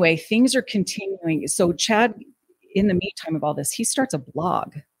anyway, things are continuing. So Chad, in the meantime of all this, he starts a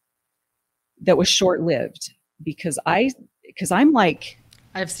blog that was short-lived because I'm like,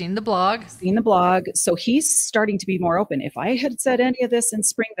 I've seen the blog. So he's starting to be more open. If I had said any of this in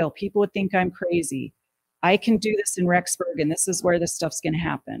Springville, people would think I'm crazy. I can do this in Rexburg, and this is where this stuff's going to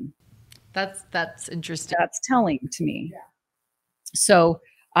happen. That's interesting. That's telling to me. Yeah. So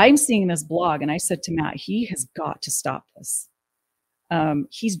I'm seeing this blog, and I said to Matt, he has got to stop this.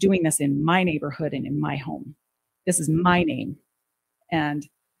 He's doing this in my neighborhood and in my home. This is my name. And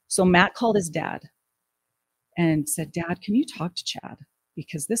so Matt called his dad and said, Dad, can you talk to Chad?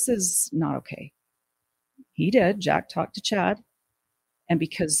 Because this is not okay. He did. Jack talked to Chad. And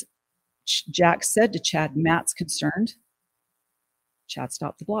because Jack said to Chad, Matt's concerned, Chad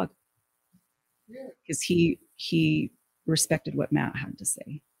stopped the blog. Because he respected what Matt had to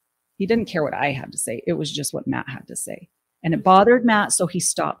say. He didn't care what I had to say. It was just what Matt had to say. And it bothered Matt, so he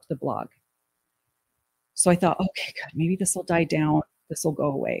stopped the blog. So I thought, okay, good. Maybe this will die down. This will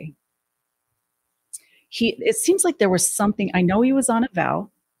go away. It seems like there was something. I know he was on a vow.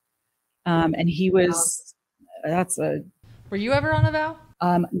 And he was, Were you ever on a vow?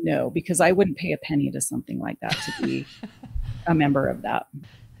 No, because I wouldn't pay a penny to something like that to be a member of that.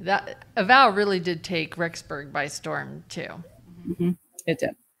 That a vow really did take Rexburg by storm too. Mm-hmm. It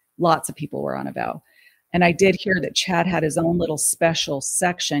did. Lots of people were on a vow. And I did hear that Chad had his own little special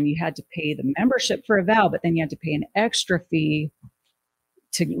section. You had to pay the membership for a vow, but then you had to pay an extra fee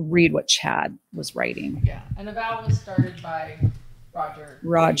to read what Chad was writing. Yeah. And a vow was started by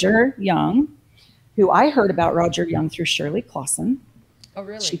Roger Young, who I heard about Roger Young through Shirley Clausen. Oh,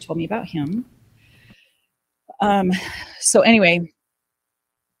 really? She told me about him. So anyway.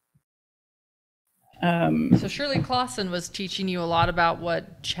 So Shirley Clausen was teaching you a lot about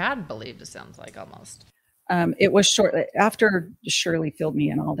what Chad believed, it sounds like almost. It was shortly after Shirley filled me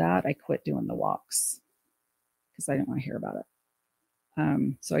in all that, I quit doing the walks because I didn't want to hear about it.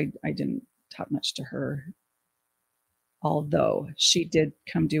 So I didn't talk much to her, although she did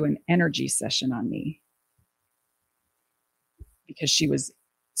come do an energy session on me because she was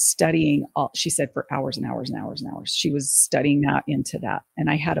studying she said for hours and hours and hours and hours. She was studying that into that. And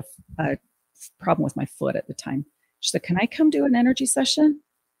I had a problem with my foot at the time. She said, can I come do an energy session?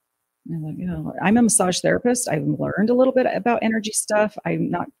 And I'm like, I'm a massage therapist. I've learned a little bit about energy stuff. I'm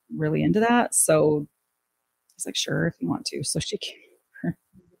not really into that. So I was like, sure, if you want to. So she came over.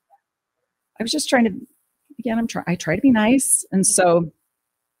 I was just trying to, again, I try to be nice. And so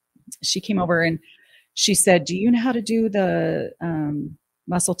she came over and she said, do you know how to do the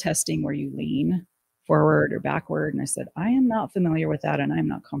muscle testing where you lean forward or backward? And I said, I am not familiar with that and I'm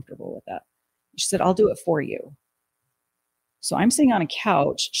not comfortable with that. She said, I'll do it for you. So I'm sitting on a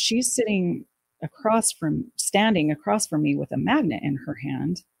couch. She's sitting standing across from me with a magnet in her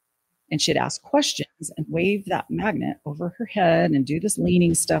hand. And she'd ask questions and wave that magnet over her head and do this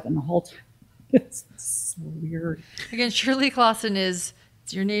leaning stuff. And the whole time, it's so weird. Again, Shirley Clausen is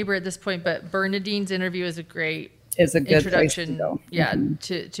your neighbor at this point, but Bernadine's interview is a good introduction. Place to go. Yeah,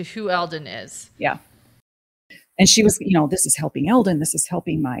 Mm-hmm. to who Eldon is. Yeah. And she was, this is helping Eldon. This is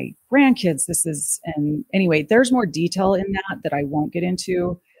helping my grandkids. And anyway, there's more detail in that I won't get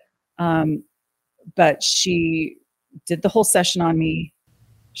into. But she did the whole session on me.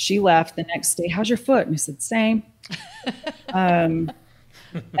 She left the next day. How's your foot? And I said, same.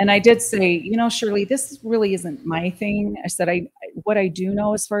 And I did say, Shirley, this really isn't my thing. I said, what I do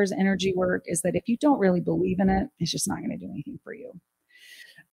know as far as energy work is that if you don't really believe in it, it's just not going to do anything for you.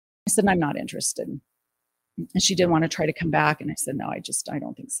 I said, I'm not interested. And she did want to try to come back. And I said, no, I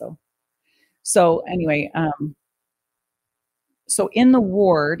don't think so. So anyway, so in the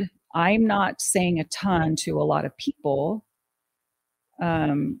ward, I'm not saying a ton to a lot of people,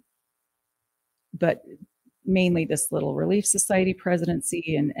 but mainly this Little Relief Society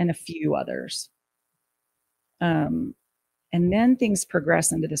presidency and a few others. And then things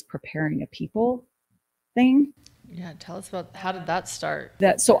progress into this preparing a people thing. Yeah, tell us about how did that start?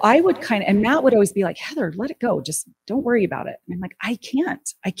 So I would and Matt would always be like, Heather, let it go. Just don't worry about it. And I'm like, I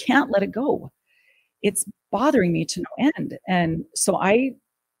can't let it go. It's bothering me to no end. And so I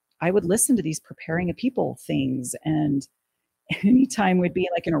would listen to these preparing a people things. And anytime we'd be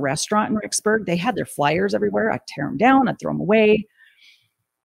like in a restaurant in Rexburg, they had their flyers everywhere. I'd tear them down. I'd throw them away.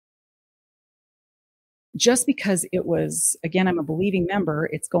 Just because it was, again, I'm a believing member,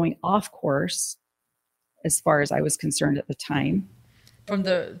 it's going off course as far as I was concerned at the time. From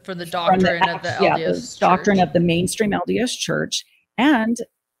the doctrine of the LDS the doctrine of the mainstream LDS church. And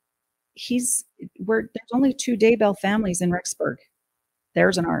there's only 2 Daybell families in Rexburg,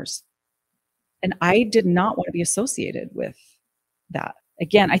 theirs and ours. And I did not want to be associated with that.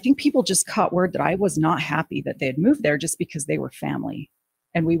 Again, I think people just caught word that I was not happy that they had moved there just because they were family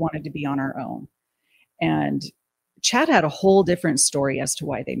and we wanted to be on our own. And Chad had a whole different story as to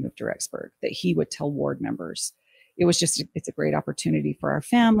why they moved to Rexburg that he would tell ward members. It's a great opportunity for our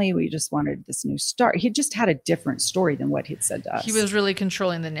family. We just wanted this new start. He just had a different story than what he'd said to us. He was really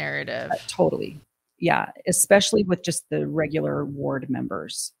controlling the narrative. Totally. Yeah. Especially with just the regular ward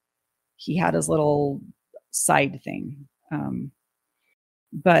members. He had his little side thing.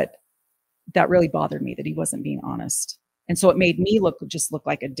 But that really bothered me that he wasn't being honest. And so it made me look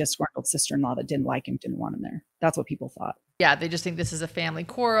like a disgruntled sister-in-law that didn't like him, didn't want him there. That's what people thought. Yeah, they just think this is a family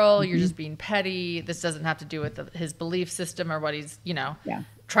quarrel. Mm-hmm. You're just being petty. This doesn't have to do with his belief system or what he's,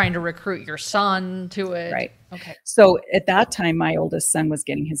 trying to recruit your son to it. Right. Okay. So at that time, my oldest son was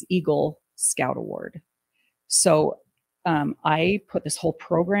getting his Eagle Scout Award. So I put this whole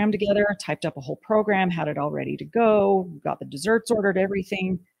program together, typed up a whole program, had it all ready to go, got the desserts ordered,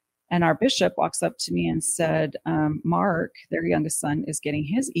 everything. And our bishop walks up to me and said, Mark, their youngest son, is getting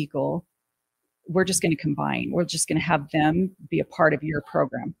his Eagle. We're just going to combine. We're just going to have them be a part of your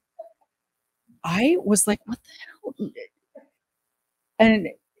program. I was like, what the hell?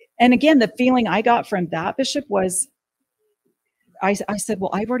 And again, the feeling I got from that bishop was, I said,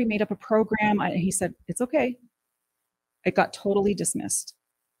 well, I've already made up a program. He said, it's okay. It got totally dismissed.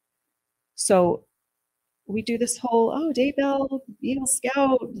 So we do this whole, Daybell, Eagle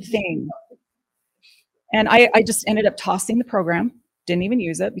Scout thing. And I just ended up tossing the program, didn't even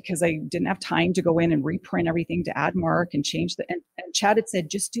use it because I didn't have time to go in and reprint everything to add Mark and change and Chad had said,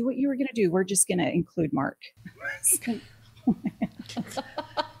 just do what you were going to do. We're just going to include Mark.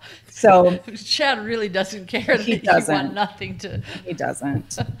 So Chad really doesn't care that you want nothing to. He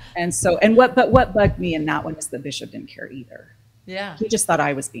doesn't. And so, what bugged me in that one is the bishop didn't care either. Yeah. He just thought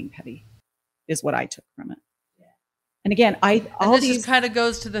I was being petty, is what I took from it. Yeah. And again, this just kind of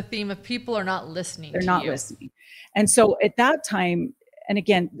goes to the theme of people are not listening. They're not listening. And so at that time, and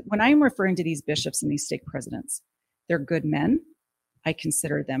again, when I'm referring to these bishops and these stake presidents, they're good men. I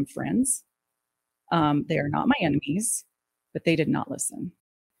consider them friends. They are not my enemies, but they did not listen.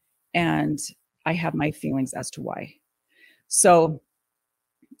 And I have my feelings as to why. So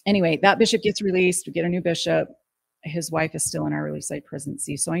anyway, that bishop gets released. We get a new bishop. His wife is still in our Relief Site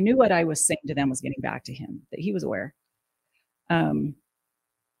presidency. So I knew what I was saying to them was getting back to him, that he was aware. And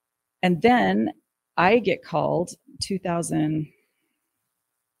then I get called 2000.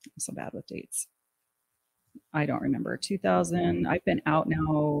 I'm so bad with dates. I don't remember. 2000. I've been out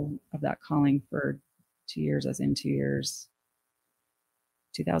now of that calling for 2 years. I was in 2 years.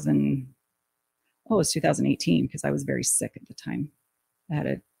 It was 2018 because I was very sick at the time. I had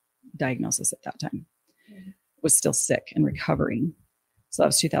a diagnosis at that time. Was still sick and recovering. So that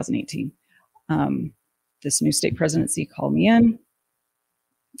was 2018. This new stake presidency called me in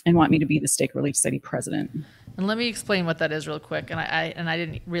and want me to be the Stake Relief Society president. And let me explain what that is real quick. And I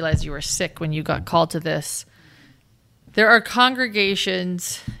didn't realize you were sick when you got called to this. There are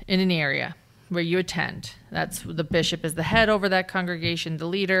congregations in an area where you attend. That's the bishop is the head over that congregation, the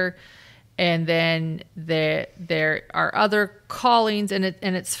leader. And then there are other callings, and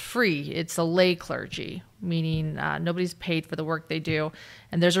it's free. It's a lay clergy, meaning nobody's paid for the work they do.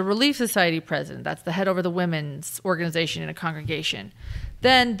 And there's a Relief Society president. That's the head over the women's organization in a congregation.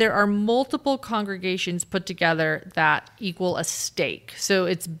 Then there are multiple congregations put together that equal a stake. So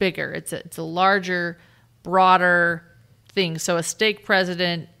it's bigger. It's a larger, broader thing. So a stake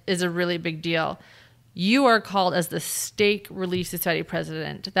president is a really big deal. You are called as the Stake Relief Society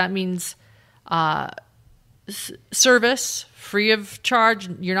president. That means service, free of charge.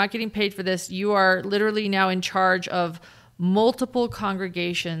 You're not getting paid for this. You are literally now in charge of multiple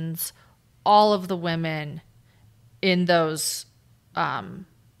congregations, all of the women in those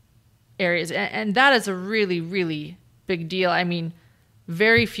areas. And that is a really, really big deal. I mean,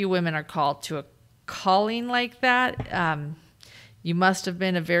 very few women are called to a calling like that. You must have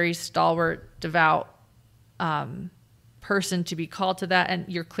been a very stalwart, devout person to be called to that, and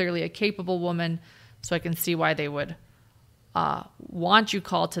you're clearly a capable woman, so I can see why they would want you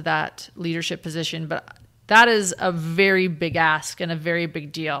called to that leadership position. But that is a very big ask and a very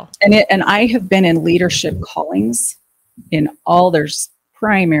big deal. And I have been in leadership callings in all. There's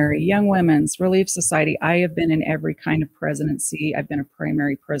primary, Young Women's, Relief Society. I have been in every kind of presidency. I've been a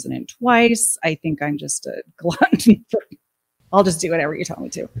primary president twice. I think I'm just a glutton for I'll just do whatever you tell me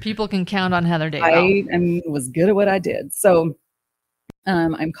to. People can count on Heather Daybell. I was good at what I did. So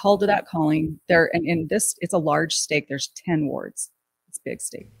I'm called to that calling there. And in this, it's a large stake. There's 10 wards. It's a big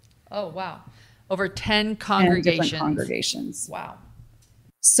stake. Oh, wow. Over 10 congregations. 10 different congregations. Wow.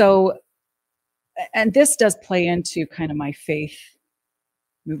 So, and this does play into kind of my faith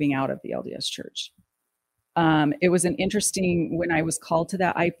moving out of the LDS church. It was an interesting, when I was called to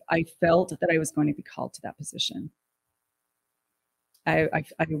that, I felt that I was going to be called to that position. I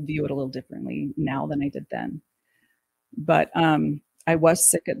view it a little differently now than I did then. But I was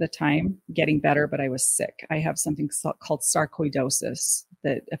sick at the time, getting better, but I was sick. I have something called sarcoidosis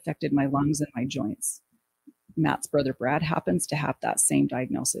that affected my lungs and my joints. Matt's brother Brad happens to have that same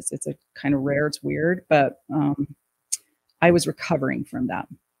diagnosis. It's a kind of rare, it's weird, but I was recovering from that.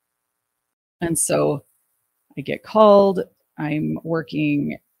 And so I get called. I'm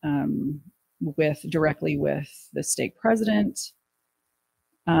working directly with the stake president,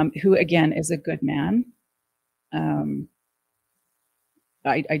 who again is a good man.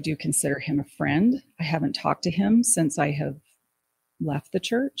 I do consider him a friend. I haven't talked to him since I have left the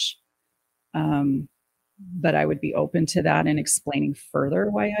church. But I would be open to that and explaining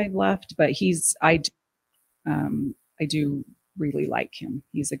further why I left. But I do really like him.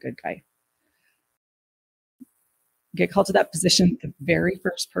 He's a good guy. Get called to that position. The very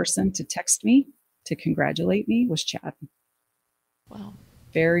first person to text me to congratulate me was Chad. Wow.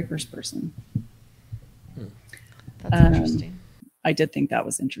 Very first person. That's interesting. I did think that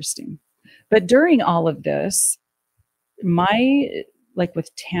was interesting. But during all of this,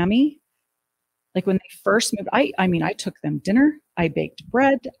 with Tammy, like when they first moved, I took them dinner. I baked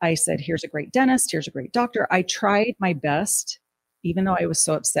bread. I said, here's a great dentist. Here's a great doctor. I tried my best, even though I was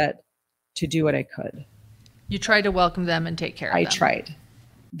so upset, to do what I could. You tried to welcome them and take care of them. I tried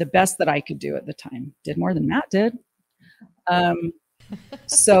the best that I could do at the time. Did more than Matt did.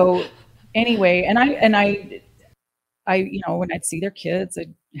 So anyway, and I, when I'd see their kids,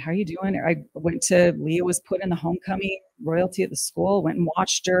 how are you doing? I went to, Leah was put in the homecoming royalty at the school, went and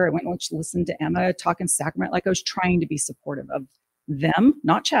watched her. I went and listened to Emma talk in sacrament. Like I was trying to be supportive of them,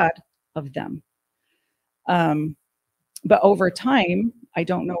 not Chad, of them. But over time, I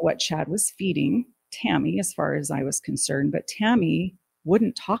don't know what Chad was feeding Tammy as far as I was concerned, but Tammy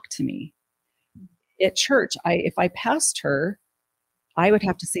wouldn't talk to me at church. If I passed her, I would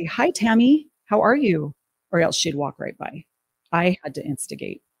have to say, hi, Tammy, how are you? Or else she'd walk right by. I had to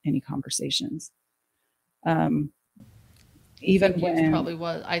instigate any conversations. Even when probably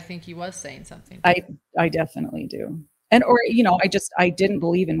was, I think he was saying something. I definitely do. I didn't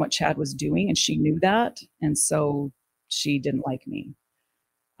believe in what Chad was doing, and she knew that. And so she didn't like me.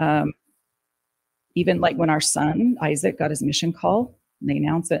 Even like when our son, Isaac, got his mission call, and they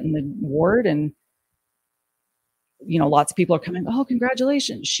announced it in the ward, and, lots of people are coming, oh,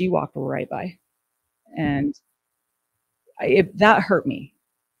 congratulations. She walked right by. And that hurt me.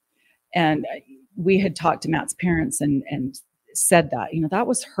 And we had talked to Matt's parents and said that, that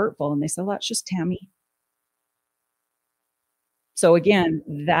was hurtful. And they said, well, that's just Tammy. So again,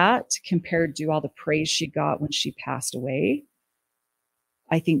 that compared to all the praise she got when she passed away,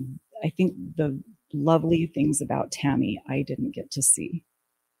 I think the lovely things about Tammy I didn't get to see.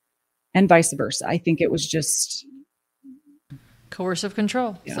 And vice versa. I think it was just coercive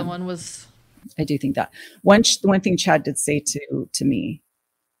control. Yeah. Someone was. I do think that. One thing Chad did say to me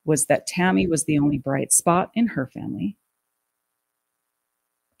was that Tammy was the only bright spot in her family.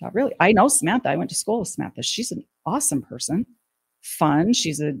 Not really. I know Samantha. I went to school with Samantha. She's an awesome person. Fun.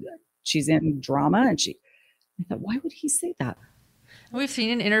 She's in drama, and I thought, why would he say that? We've seen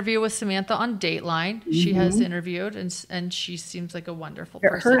an interview with Samantha on Dateline. She has interviewed, and she seems like a wonderful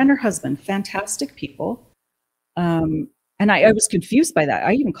person. Her and her husband, fantastic people. And I was confused by that.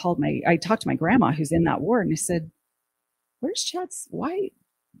 I talked to my grandma who's in that ward, and I said, "Where's Chad's wife?"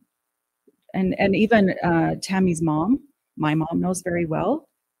 And even Tammy's mom, my mom knows very well,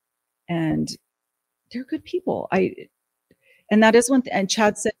 and they're good people. And that is one thing. And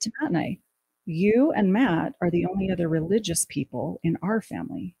Chad said to Matt and I, "You and Matt are the only other religious people in our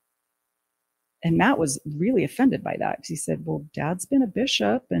family." And Matt was really offended by that, because he said, "Well, Dad's been a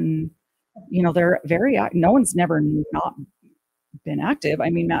bishop, and they're very no one's never not been active." I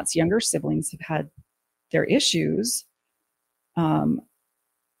mean, Matt's younger siblings have had their issues,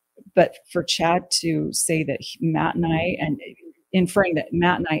 but for Chad to say that Matt and I, and inferring that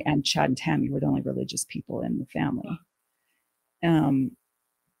Matt and I and Chad and Tammy were the only religious people in the family,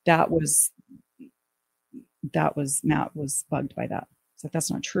 that was Matt was bugged by that. So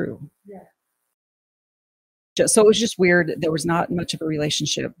that's not true. Yeah. So it was just weird. There was not much of a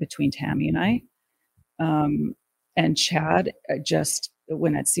relationship between Tammy and I. And Chad, just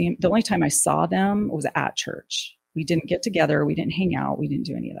when I'd seen, the only time I saw them was at church. We didn't get together. We didn't hang out. We didn't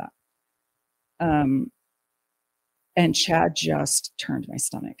do any of that. And Chad just turned my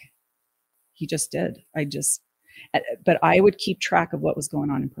stomach. He just did. But I would keep track of what was going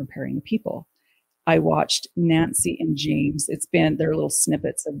on in Preparing the People. I watched Nancy and James. It's been their little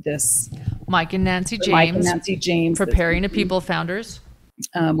snippets of this. Mike and Nancy James. Preparing the People founders.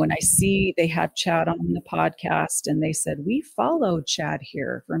 When I see they had Chad on the podcast, and they said, "We followed Chad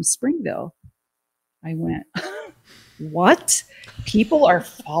here from Springville," I went, "What? People are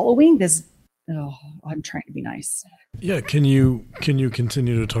following this?" Oh, I'm trying to be nice. Yeah. Can you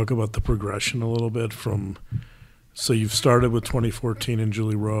continue to talk about the progression a little bit from, so you've started with 2014 and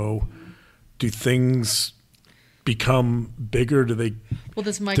Julie Rowe. Do things become bigger? Do they? Well,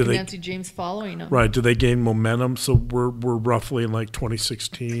 this Mike and Nancy James following them. Right. Do they gain momentum? So we're roughly in like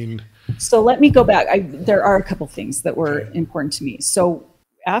 2016. So let me go back. There are a couple things that were important to me. So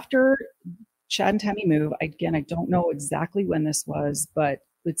after Chad and Tammy move, I don't know exactly when this was, but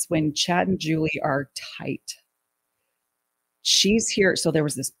it's when Chad and Julie are tight. She's here. So there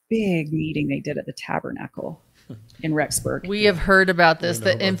was this big meeting they did at the Tabernacle in Rexburg. We have heard about this,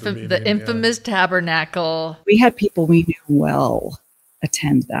 the infamous Tabernacle. We had people we knew well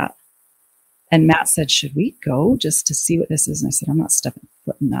attend that. And Matt said, "Should we go just to see what this is?" And I said, "I'm not stepping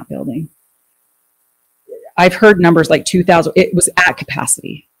foot in that building." I've heard numbers like 2,000. It was at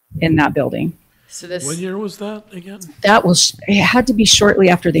capacity in that building. So this. What year was that again? It had to be shortly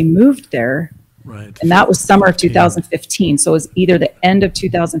after they moved there. Right. And that was summer of 2015. So it was either the end of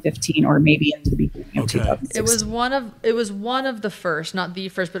 2015 or maybe into the beginning of 2016. It was one of the first, not the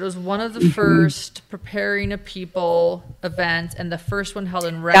first, but it was one of the first Preparing a People events, and the first one held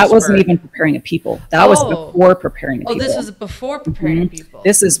in Rexburg. That wasn't even Preparing a People. That was before Preparing a People. Oh, this was before Preparing a People.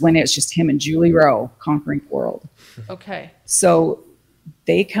 This is when it's just him and Julie Rowe conquering the world. Okay. So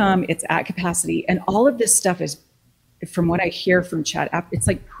they come, it's at capacity, and all of this stuff is, from what I hear from Chad, it's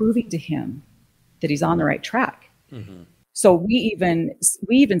like proving to him that he's on the right track. Mm-hmm. So we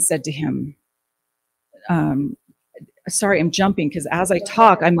even said to him, sorry, I'm jumping, because as I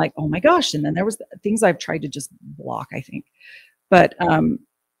talk, I'm like, oh my gosh. And then there was things I've tried to just block, I think. But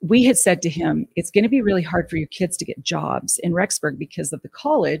we had said to him, it's going to be really hard for your kids to get jobs in Rexburg because of the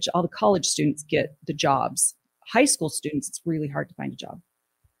college. All the college students get the jobs. High school students, it's really hard to find a job.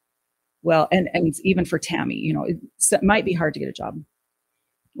 Well, and even for Tammy, it might be hard to get a job.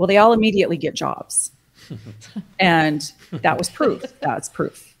 Well, they all immediately get jobs. And that was proof. That's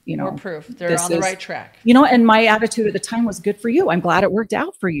proof. More proof. They're on the right track. And my attitude at the time was, good for you. I'm glad it worked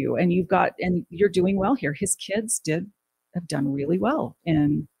out for you. And you're doing well here. His kids have done really well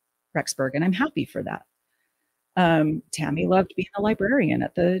in Rexburg, and I'm happy for that. Tammy loved being a librarian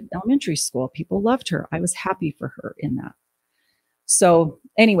at the elementary school. People loved her. I was happy for her in that. So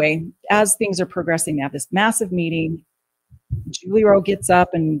anyway, as things are progressing, they have this massive meeting. Julie Rowe gets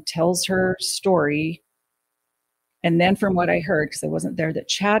up and tells her story. And then from what I heard, because I wasn't there, that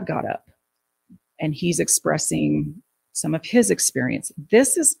Chad got up and he's expressing some of his experience.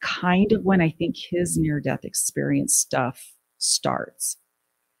 This is kind of when I think his near-death experience stuff starts.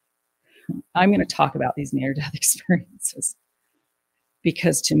 I'm going to talk about these near-death experiences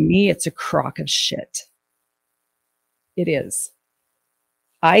because to me, it's a crock of shit. It is.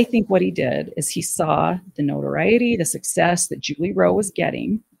 I think what he did is he saw the notoriety, the success that Julie Rowe was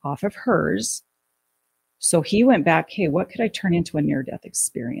getting off of hers. So he went back, hey, what could I turn into a near-death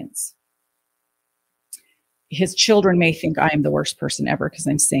experience? His children may think I am the worst person ever because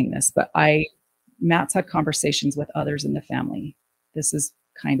I'm saying this, but Matt's had conversations with others in the family. This is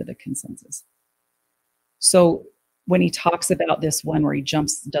kind of the consensus. So when he talks about this one where he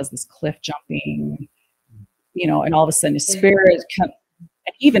does this cliff jumping, and all of a sudden his spirit,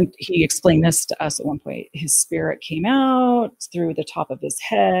 and even he explained this to us at one point, his spirit came out through the top of his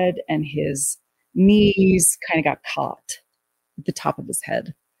head and his knees kind of got caught at the top of his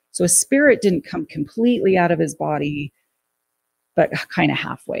head. So his spirit didn't come completely out of his body, but kind of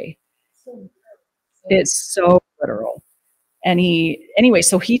halfway. It's so literal. And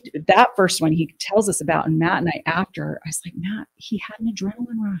that first one he tells us about, and Matt and I after, I was like, Matt, he had an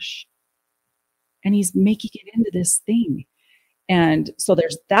adrenaline rush and he's making it into this thing. And so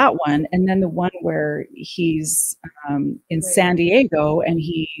there's that one. And then the one where he's in San Diego and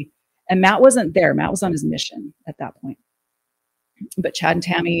Matt wasn't there. Matt was on his mission at that point. But Chad and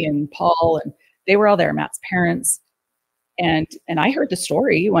Tammy and Paul, and they were all there, Matt's parents. And I heard the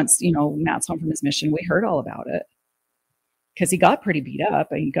story once, Matt's home from his mission. We heard all about it because he got pretty beat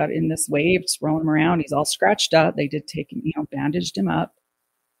up and he got in this wave, just rolling him around. He's all scratched up. They did take him, bandaged him up.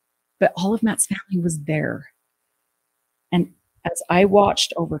 But all of Matt's family was there. And as I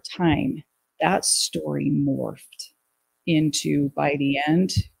watched over time, that story morphed into, by the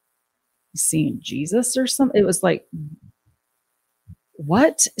end, seeing Jesus or something. It was like,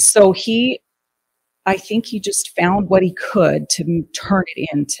 what? So I think he just found what he could to turn it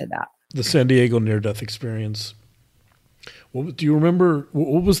into that. The San Diego near-death experience. Do you remember,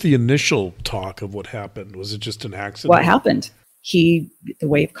 what was the initial talk of what happened? Was it just an accident? What happened? The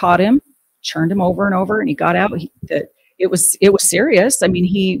wave caught him, churned him over and over, and he got out. It was serious. I mean,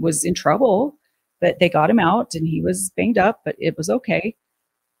 he was in trouble, but they got him out and he was banged up, but it was okay.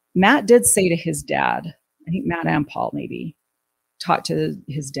 Matt did say to his dad, I think Matt and Paul maybe, talked to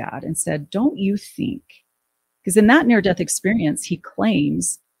his dad and said, don't you think, because in that near-death experience, he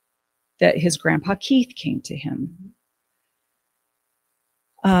claims that his grandpa Keith came to him.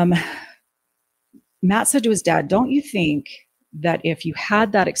 Matt said to his dad, don't you think that if you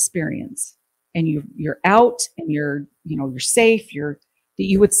had that experience and you're out and you're safe, that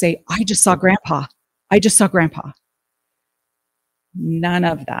you would say, I just saw grandpa. I just saw grandpa. None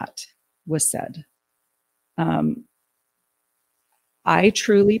of that was said. I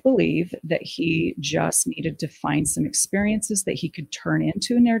truly believe that he just needed to find some experiences that he could turn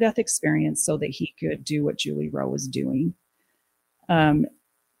into a near-death experience so that he could do what Julie Rowe was doing.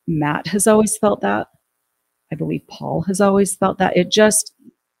 Matt has always felt that. I believe Paul has always felt that.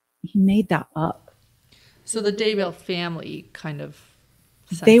 He made that up. So the Daybell family kind of...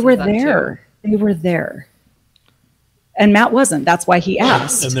 They were there. They were there. And Matt wasn't. That's why he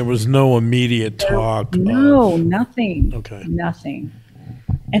asked. And there was no immediate talk. No, nothing. Okay. Nothing.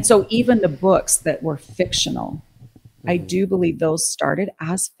 And so even the books that were fictional, I do believe those started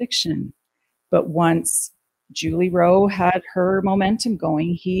as fiction. But once Julie Rowe had her momentum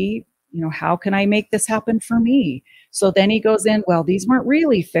going, how can I make this happen for me? So then he goes in, well, these weren't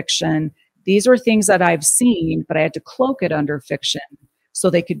really fiction. These were things that I've seen, but I had to cloak it under fiction so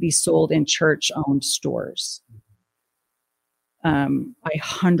they could be sold in church-owned stores. I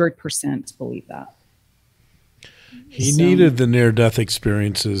 100% believe that. He needed the near-death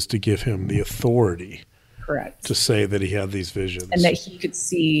experiences to give him the authority. Correct. To say that he had these visions. And that he could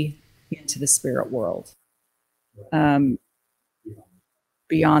see into the spirit world. Beyond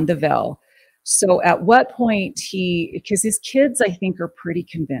the veil. So at what point because his kids, I think, are pretty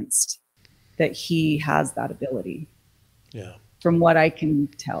convinced that he has that ability. Yeah. From what I can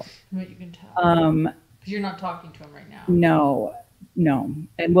tell. What you can tell. Because you're not talking to him right now. No.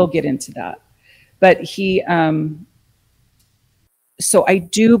 And we'll get into that. But so I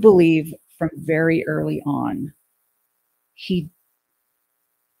do believe from very early on,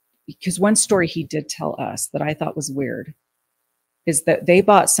 because one story he did tell us that I thought was weird is that they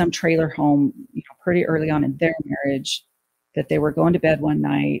bought some trailer home, pretty early on in their marriage, that they were going to bed one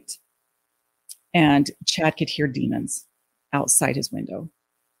night and Chad could hear demons outside his window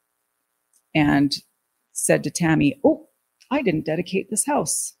and said to Tammy, oh, I didn't dedicate this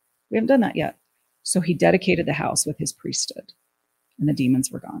house. We haven't done that yet. So he dedicated the house with his priesthood and the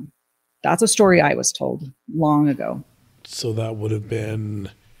demons were gone. That's a story I was told long ago. So that would have been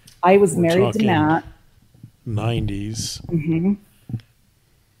I was married to Matt. 90s. Mm-hmm.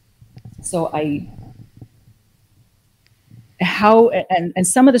 So and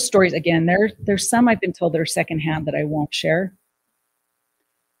some of the stories, again, there's some I've been told that are secondhand that I won't share,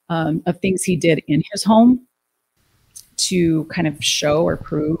 of things he did in his home to kind of show or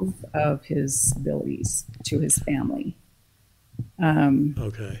prove of his abilities to his family.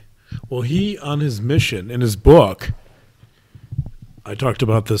 Okay. Well, he, on his mission, in his book, I talked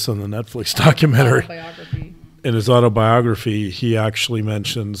about this on the Netflix documentary. In his autobiography, he actually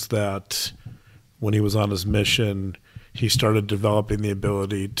mentions that when he was on his mission, he started developing the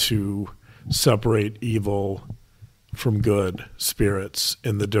ability to separate evil from good spirits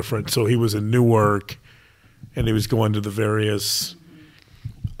in the different. So he was in Newark, and he was going to the various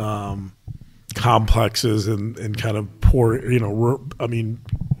complexes and kind of poor,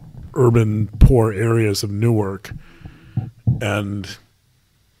 urban poor areas of Newark. And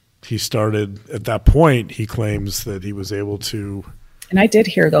he started, at that point, he claims that he was able to. And I did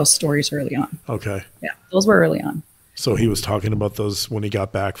hear those stories early on. Okay. Yeah, those were early on. So he was talking about those when he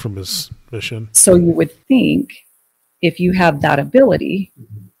got back from his mission. So you would think if you have that ability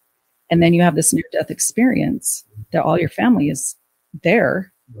and then you have this near-death experience that all your family is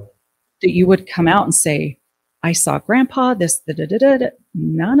there, that you would come out and say, I saw Grandpa, this,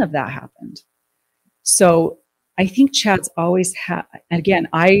 none of that happened. So I think Chad's always had, again,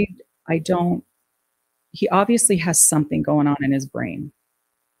 I don't, he obviously has something going on in his brain.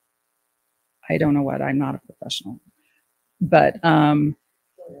 I don't know what, I'm not a professional. But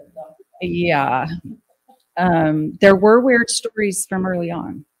yeah, there were weird stories from early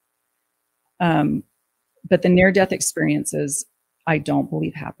on. But the near-death experiences, I don't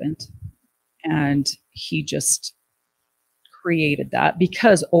believe happened. And he just created that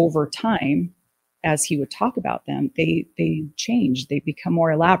because over time, as he would talk about them, they change. They become more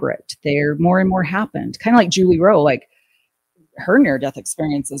elaborate. They're more and more happened. Kind of like Julie Rowe, like her near-death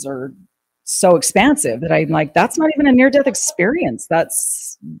experiences are so expansive that I'm like, that's not even a near-death experience.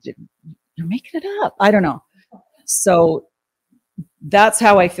 That's, you're making it up. I don't know. So that's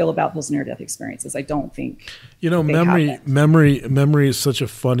how I feel about those near-death experiences. I don't think, memory is such a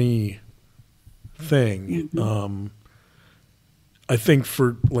funny thing. Mm-hmm. I think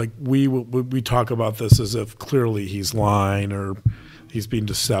for like we talk about this as if clearly he's lying or he's being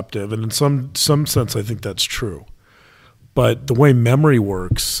deceptive, and in some sense I think that's true. But the way memory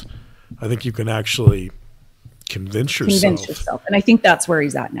works, I think you can actually convince yourself. And I think that's where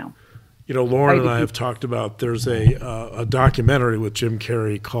he's at now. Lauren and I have talked about, there's a documentary with Jim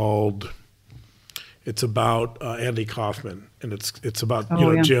Carrey called, it's about Andy Kaufman, and it's about,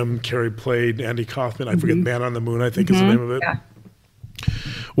 Jim Carrey played Andy Kaufman. I forget, Man on the Moon, I think is the name of it. Yeah.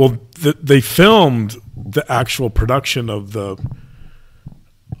 Well, they filmed the actual production of the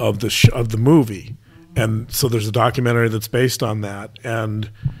movie, and so there's a documentary that's based on that,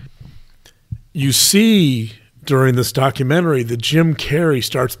 and you see during this documentary that Jim Carrey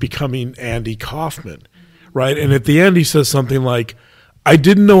starts becoming Andy Kaufman, right? And at the end he says something like, I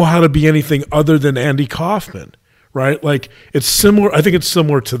didn't know how to be anything other than Andy Kaufman, right? Like it's similar. I think it's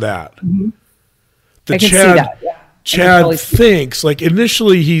similar to that. Mm-hmm. I can see that. Yeah. Chad totally thinks, like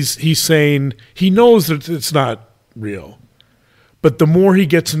initially he's saying he knows that it's not real, but the more he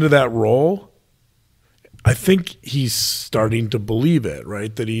gets into that role, I think he's starting to believe it,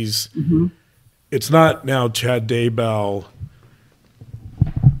 right? That he's, it's not now Chad Daybell,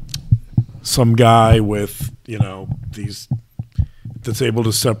 some guy with, these, that's able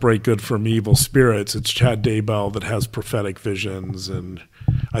to separate good from evil spirits. It's Chad Daybell that has prophetic visions, and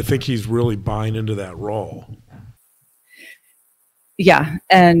I think he's really buying into that role. Yeah,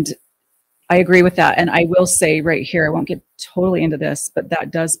 and I agree with that. And I will say right here, I won't get totally into this, but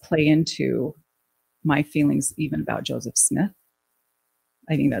that does play into my feelings even about Joseph Smith.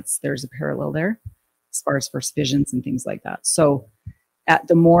 I think there's a parallel there as far as first visions and things like that. So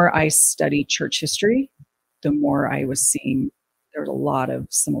the more I studied church history, the more I was seeing there's a lot of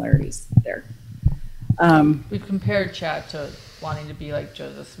similarities there. We've compared Chad to wanting to be like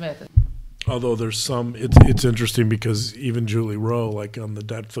Joseph Smith. Although there's some, it's interesting because even Julie Rowe, like on the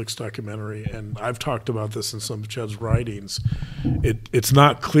Netflix documentary, and I've talked about this in some of Chad's writings, it's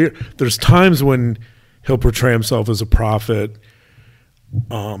not clear. There's times when he'll portray himself as a prophet,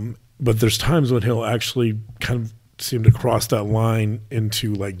 but there's times when he'll actually kind of seem to cross that line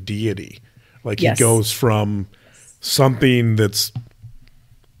into like deity. Like he goes from something that's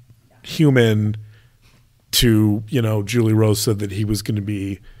human to, Julie Rowe said that he was going to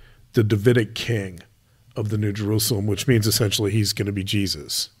be the Davidic king of the New Jerusalem, which means essentially he's going to be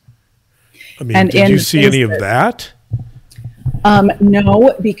Jesus. I mean, did you see any of that?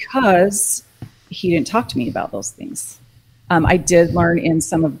 No, because he didn't talk to me about those things. I did learn in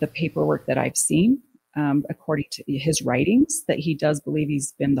some of the paperwork that I've seen, according to his writings, that he does believe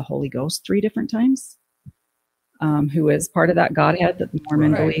he's been the Holy Ghost 3 different times, who is part of that Godhead that the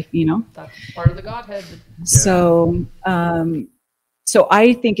Mormon believe, That's part of the Godhead. So, so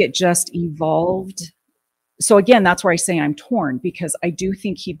I think it just evolved. So again, that's where I say I'm torn, because I do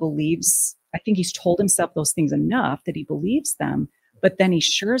think he believes, I think he's told himself those things enough that he believes them, but then he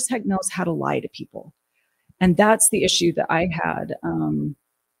sure as heck knows how to lie to people. And that's the issue that I had.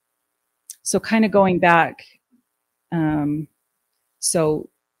 So kind of going back, so,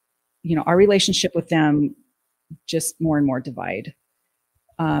 our relationship with them just more and more divide.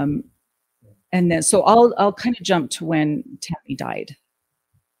 And then, so I'll kind of jump to when Tammy died.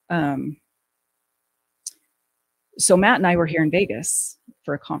 So Matt and I were here in Vegas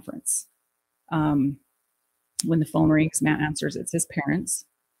for a conference. When the phone rings, Matt answers, it's his parents.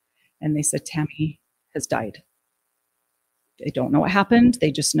 And they said, Tammy has died. They don't know what happened.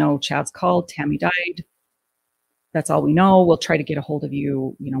 They just know Chad's called, Tammy died. That's all we know. We'll try to get a hold of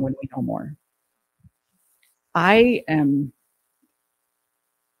you, when we know more. I'm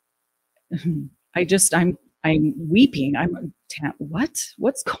weeping.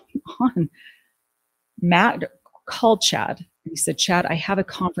 What's going on? Matt called Chad and he said, Chad, I have a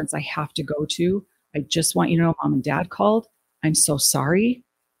conference I have to go to. I just want you to know Mom and Dad called. I'm so sorry.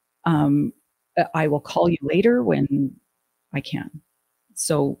 I will call you later when I can.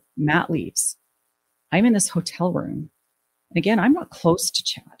 So Matt leaves. I'm in this hotel room. And again, I'm not close to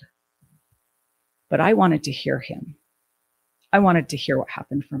Chad, but I wanted to hear him. I wanted to hear what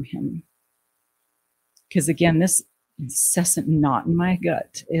happened from him. Because again, this incessant knot in my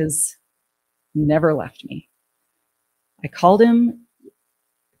gut is never left me. I called him,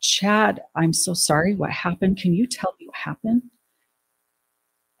 Chad, I'm so sorry. What happened? Can you tell me what happened?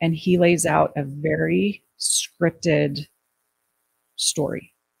 And he lays out a very scripted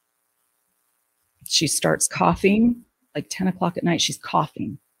story. She starts coughing, like 10 o'clock at night, she's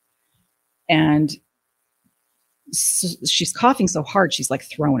coughing. And she's coughing so hard, she's like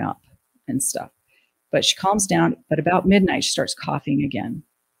thrown up and stuff. But she calms down. But about midnight, she starts coughing again.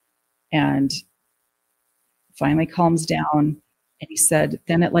 And finally calms down. And he said,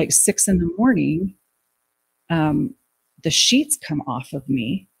 then at like 6 a.m, the sheets come off of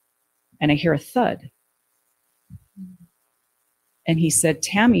me and I hear a thud. And he said,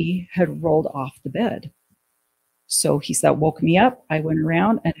 Tammy had rolled off the bed. So he said, woke me up. I went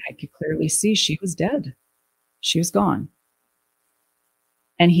around and I could clearly see she was dead. She was gone.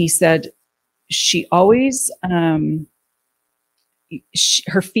 And he said, she always, her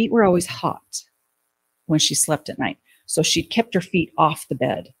feet were always hot when she slept at night. So she kept her feet off the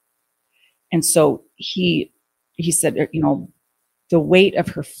bed. And so he said, the weight of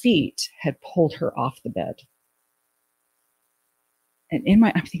her feet had pulled her off the bed. And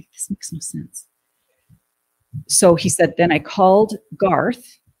I'm thinking, this makes no sense. So he said, then I called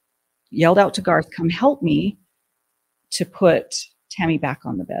Garth, yelled out to Garth, come help me to put Tammy back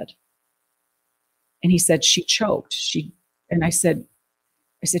on the bed. And he said, she choked. And I said,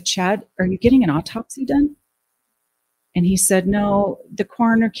 Chad, are you getting an autopsy done? And he said, no, the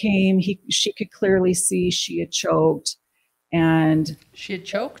coroner came. She could clearly see she had choked. And she had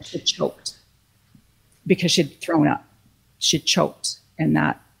choked? She had choked because she'd thrown up. She'd choked and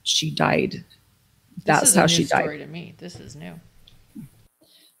that she died. That's how she died. This is a new story to me. This is new.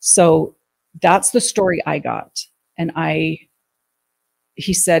 So that's the story I got. And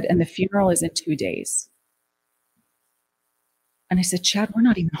he said, and the funeral is in 2 days. And I said, Chad, we're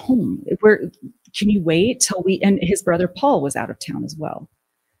not even home. Can you wait till and his brother Paul was out of town as well.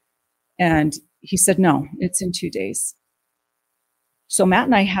 And he said, no, it's in 2 days. So Matt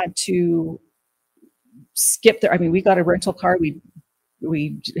and I had to skip there. I mean, we got a rental car.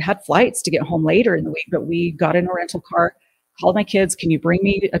 We had flights to get home later in the week, but we got in a rental car, called my kids, can you bring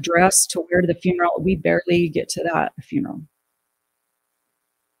me a dress to wear to the funeral? We barely get to that funeral.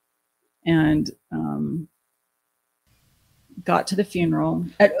 And got to the funeral.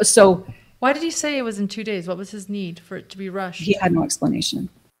 So why did he say it was in 2 days? What was his need for it to be rushed? He had no explanation.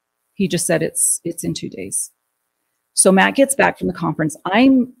 He just said it's in 2 days. So Matt gets back from the conference.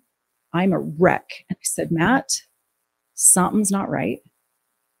 I'm a wreck. And I said, Matt, something's not right.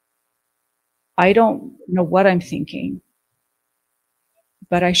 I don't know what I'm thinking,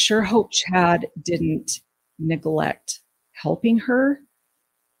 but I sure hope Chad didn't neglect helping her,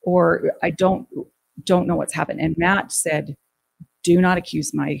 or I don't know what's happened. And Matt said, do not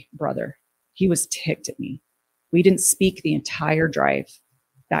accuse my brother. He was ticked at me. We didn't speak the entire drive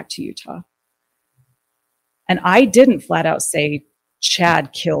back to Utah. And I didn't flat out say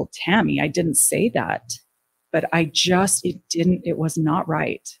Chad killed Tammy. I didn't say that, but it was not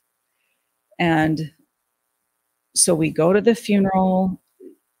right. And so we go to the funeral.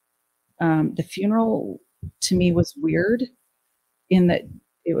 The funeral to me was weird in that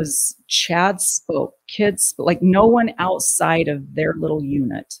it was Chad spoke, kids spoke, like no one outside of their little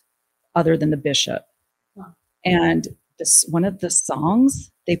unit other than the bishop. Wow. And one of the songs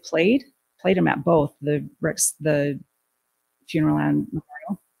they played them at both the funeral and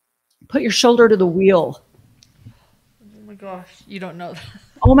memorial. Put your shoulder to the wheel. Oh my gosh, you don't know that.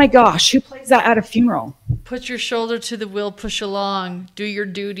 Oh my gosh, who plays that at a funeral? Put your shoulder to the wheel, push along, do your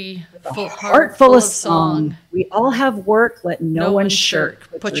duty. Heart full of song. We all have work, let no one shirk.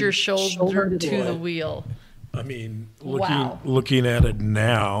 Put your shoulder to the wheel. I mean, looking at it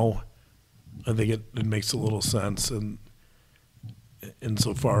now, I think it makes a little sense, and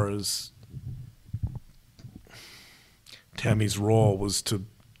insofar as Tammy's role was to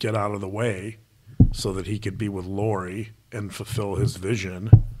get out of the way so that he could be with Lori and fulfill his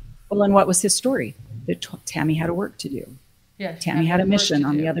vision. Well, and what was his story? That Tammy had a work to do. Yeah, Tammy had a mission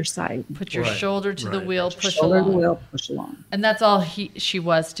on the other side. Put your shoulder to the wheel, push along. And that's all she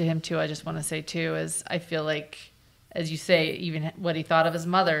was to him too. I just want to say too is I feel like, as you say, even what he thought of his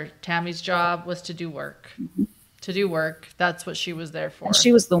mother, Tammy's job was to do work. Mm-hmm. To do work. That's what she was there for. And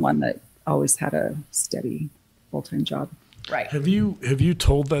she was the one that always had a steady full-time job. Right. Have you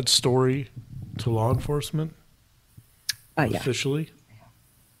told that story to law enforcement? Yeah. Officially?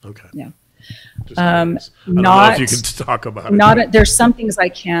 Okay. Yeah. I don't know if you can talk about it. There's some things I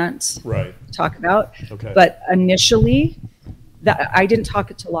can't talk about. Okay. But initially, I didn't talk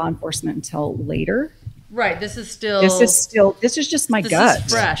it to law enforcement until later. Right. This is just my gut. This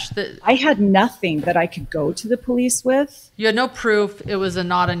is fresh. I had nothing that I could go to the police with. You had no proof. It was a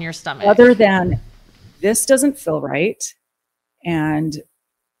knot in your stomach. Other than this doesn't feel right. And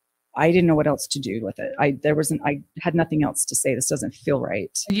I didn't know what else to do with it. I had nothing else to say. This doesn't feel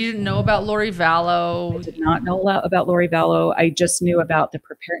right. You didn't know about Lori Vallow? I did not know about Lori Vallow. I just knew about the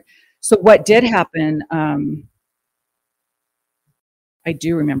preparing. So what did happen, I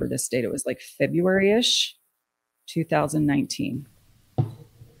do remember this date. It was like February-ish, 2019.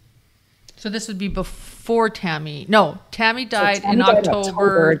 So this would be before Tammy. No, Tammy died in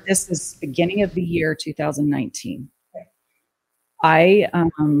October. This is beginning of the year 2019.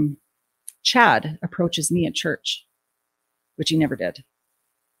 Chad approaches me at church, which he never did,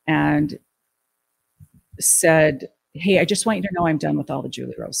 and said, "Hey, I just want you to know I'm done with all the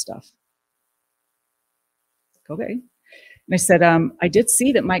Julie Rose stuff." Okay. And I said, I did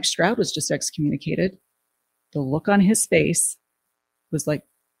see that Mike Stroud was just excommunicated. The look on his face was like,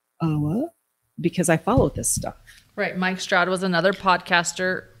 oh, what? Because I followed this stuff. Right. Mike Stroud was another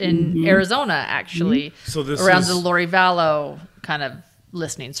podcaster in Arizona, actually. Mm-hmm. So this around the Lori Vallow kind of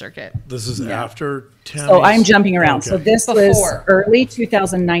listening circuit. This is after Tammy's... So I'm jumping around. Okay. So this was early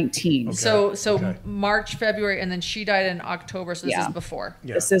 2019. Okay. So March, February, and then she died in October. So this is before.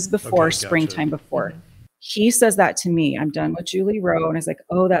 Yeah. This is before, springtime before. Mm-hmm. He says that to me. I'm done with Julie Rowe. And I was like,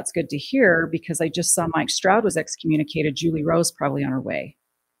 oh, that's good to hear because I just saw Mike Stroud was excommunicated. Julie Rowe's probably on her way.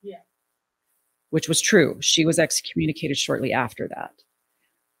 Yeah. Which was true. She was excommunicated shortly after that.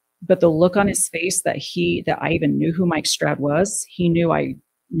 But the look on his face that I even knew who Mike Stroud was, he knew I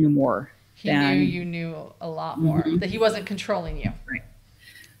knew more. He knew you knew a lot more, that he wasn't controlling you. Right.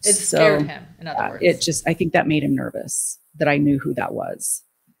 It scared him, in other words. I think that made him nervous that I knew who that was.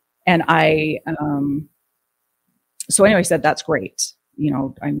 And so anyway, I said, that's great. You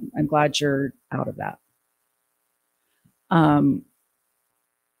know, I'm glad you're out of that. I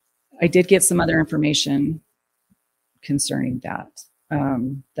did get some other information concerning that.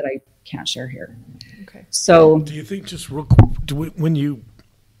 That I can't share here. Okay. So, do you think just real quick, when you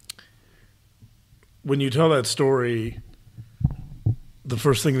tell that story, the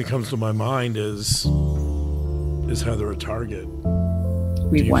first thing that comes to my mind is Heather a target?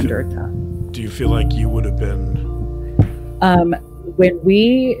 We wondered that. Do you feel like you would have been? When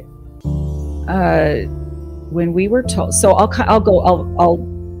we were told, so I'll talk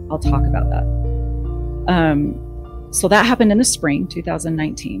about that. So that happened in the spring,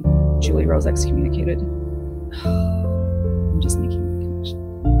 2019. Julie Rose excommunicated. I'm just making a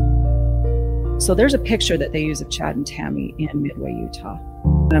connection. So there's a picture that they use of Chad and Tammy in Midway, Utah.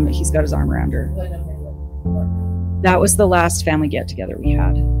 He's got his arm around her. That was the last family get-together we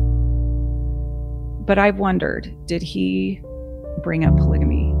had. But I've wondered, did he bring up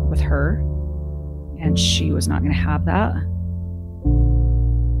polygamy with her? And she was not going to have that?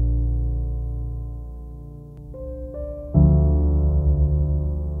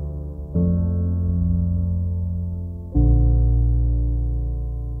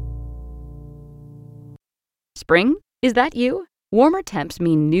 Spring? Is that you? Warmer temps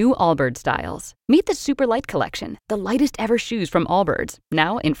mean new Allbirds styles. Meet the Super Light Collection, the lightest ever shoes from Allbirds,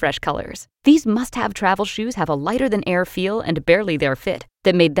 now in fresh colors. These must-have travel shoes have a lighter-than-air feel and barely-there fit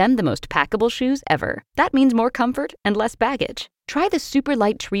that made them the most packable shoes ever. That means more comfort and less baggage. Try the Super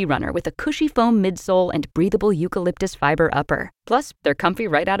Light Tree Runner with a cushy foam midsole and breathable eucalyptus fiber upper. Plus, they're comfy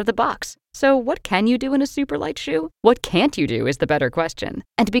right out of the box. So what can you do in a super light shoe? What can't you do is the better question.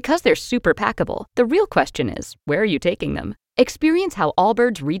 And because they're super packable, the real question is, where are you taking them? Experience how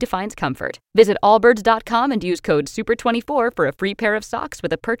Allbirds redefines comfort. Visit allbirds.com and use code SUPER24 for a free pair of socks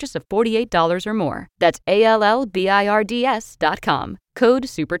with a purchase of $48 or more. That's ALLBIRDS.com. Code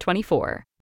SUPER24.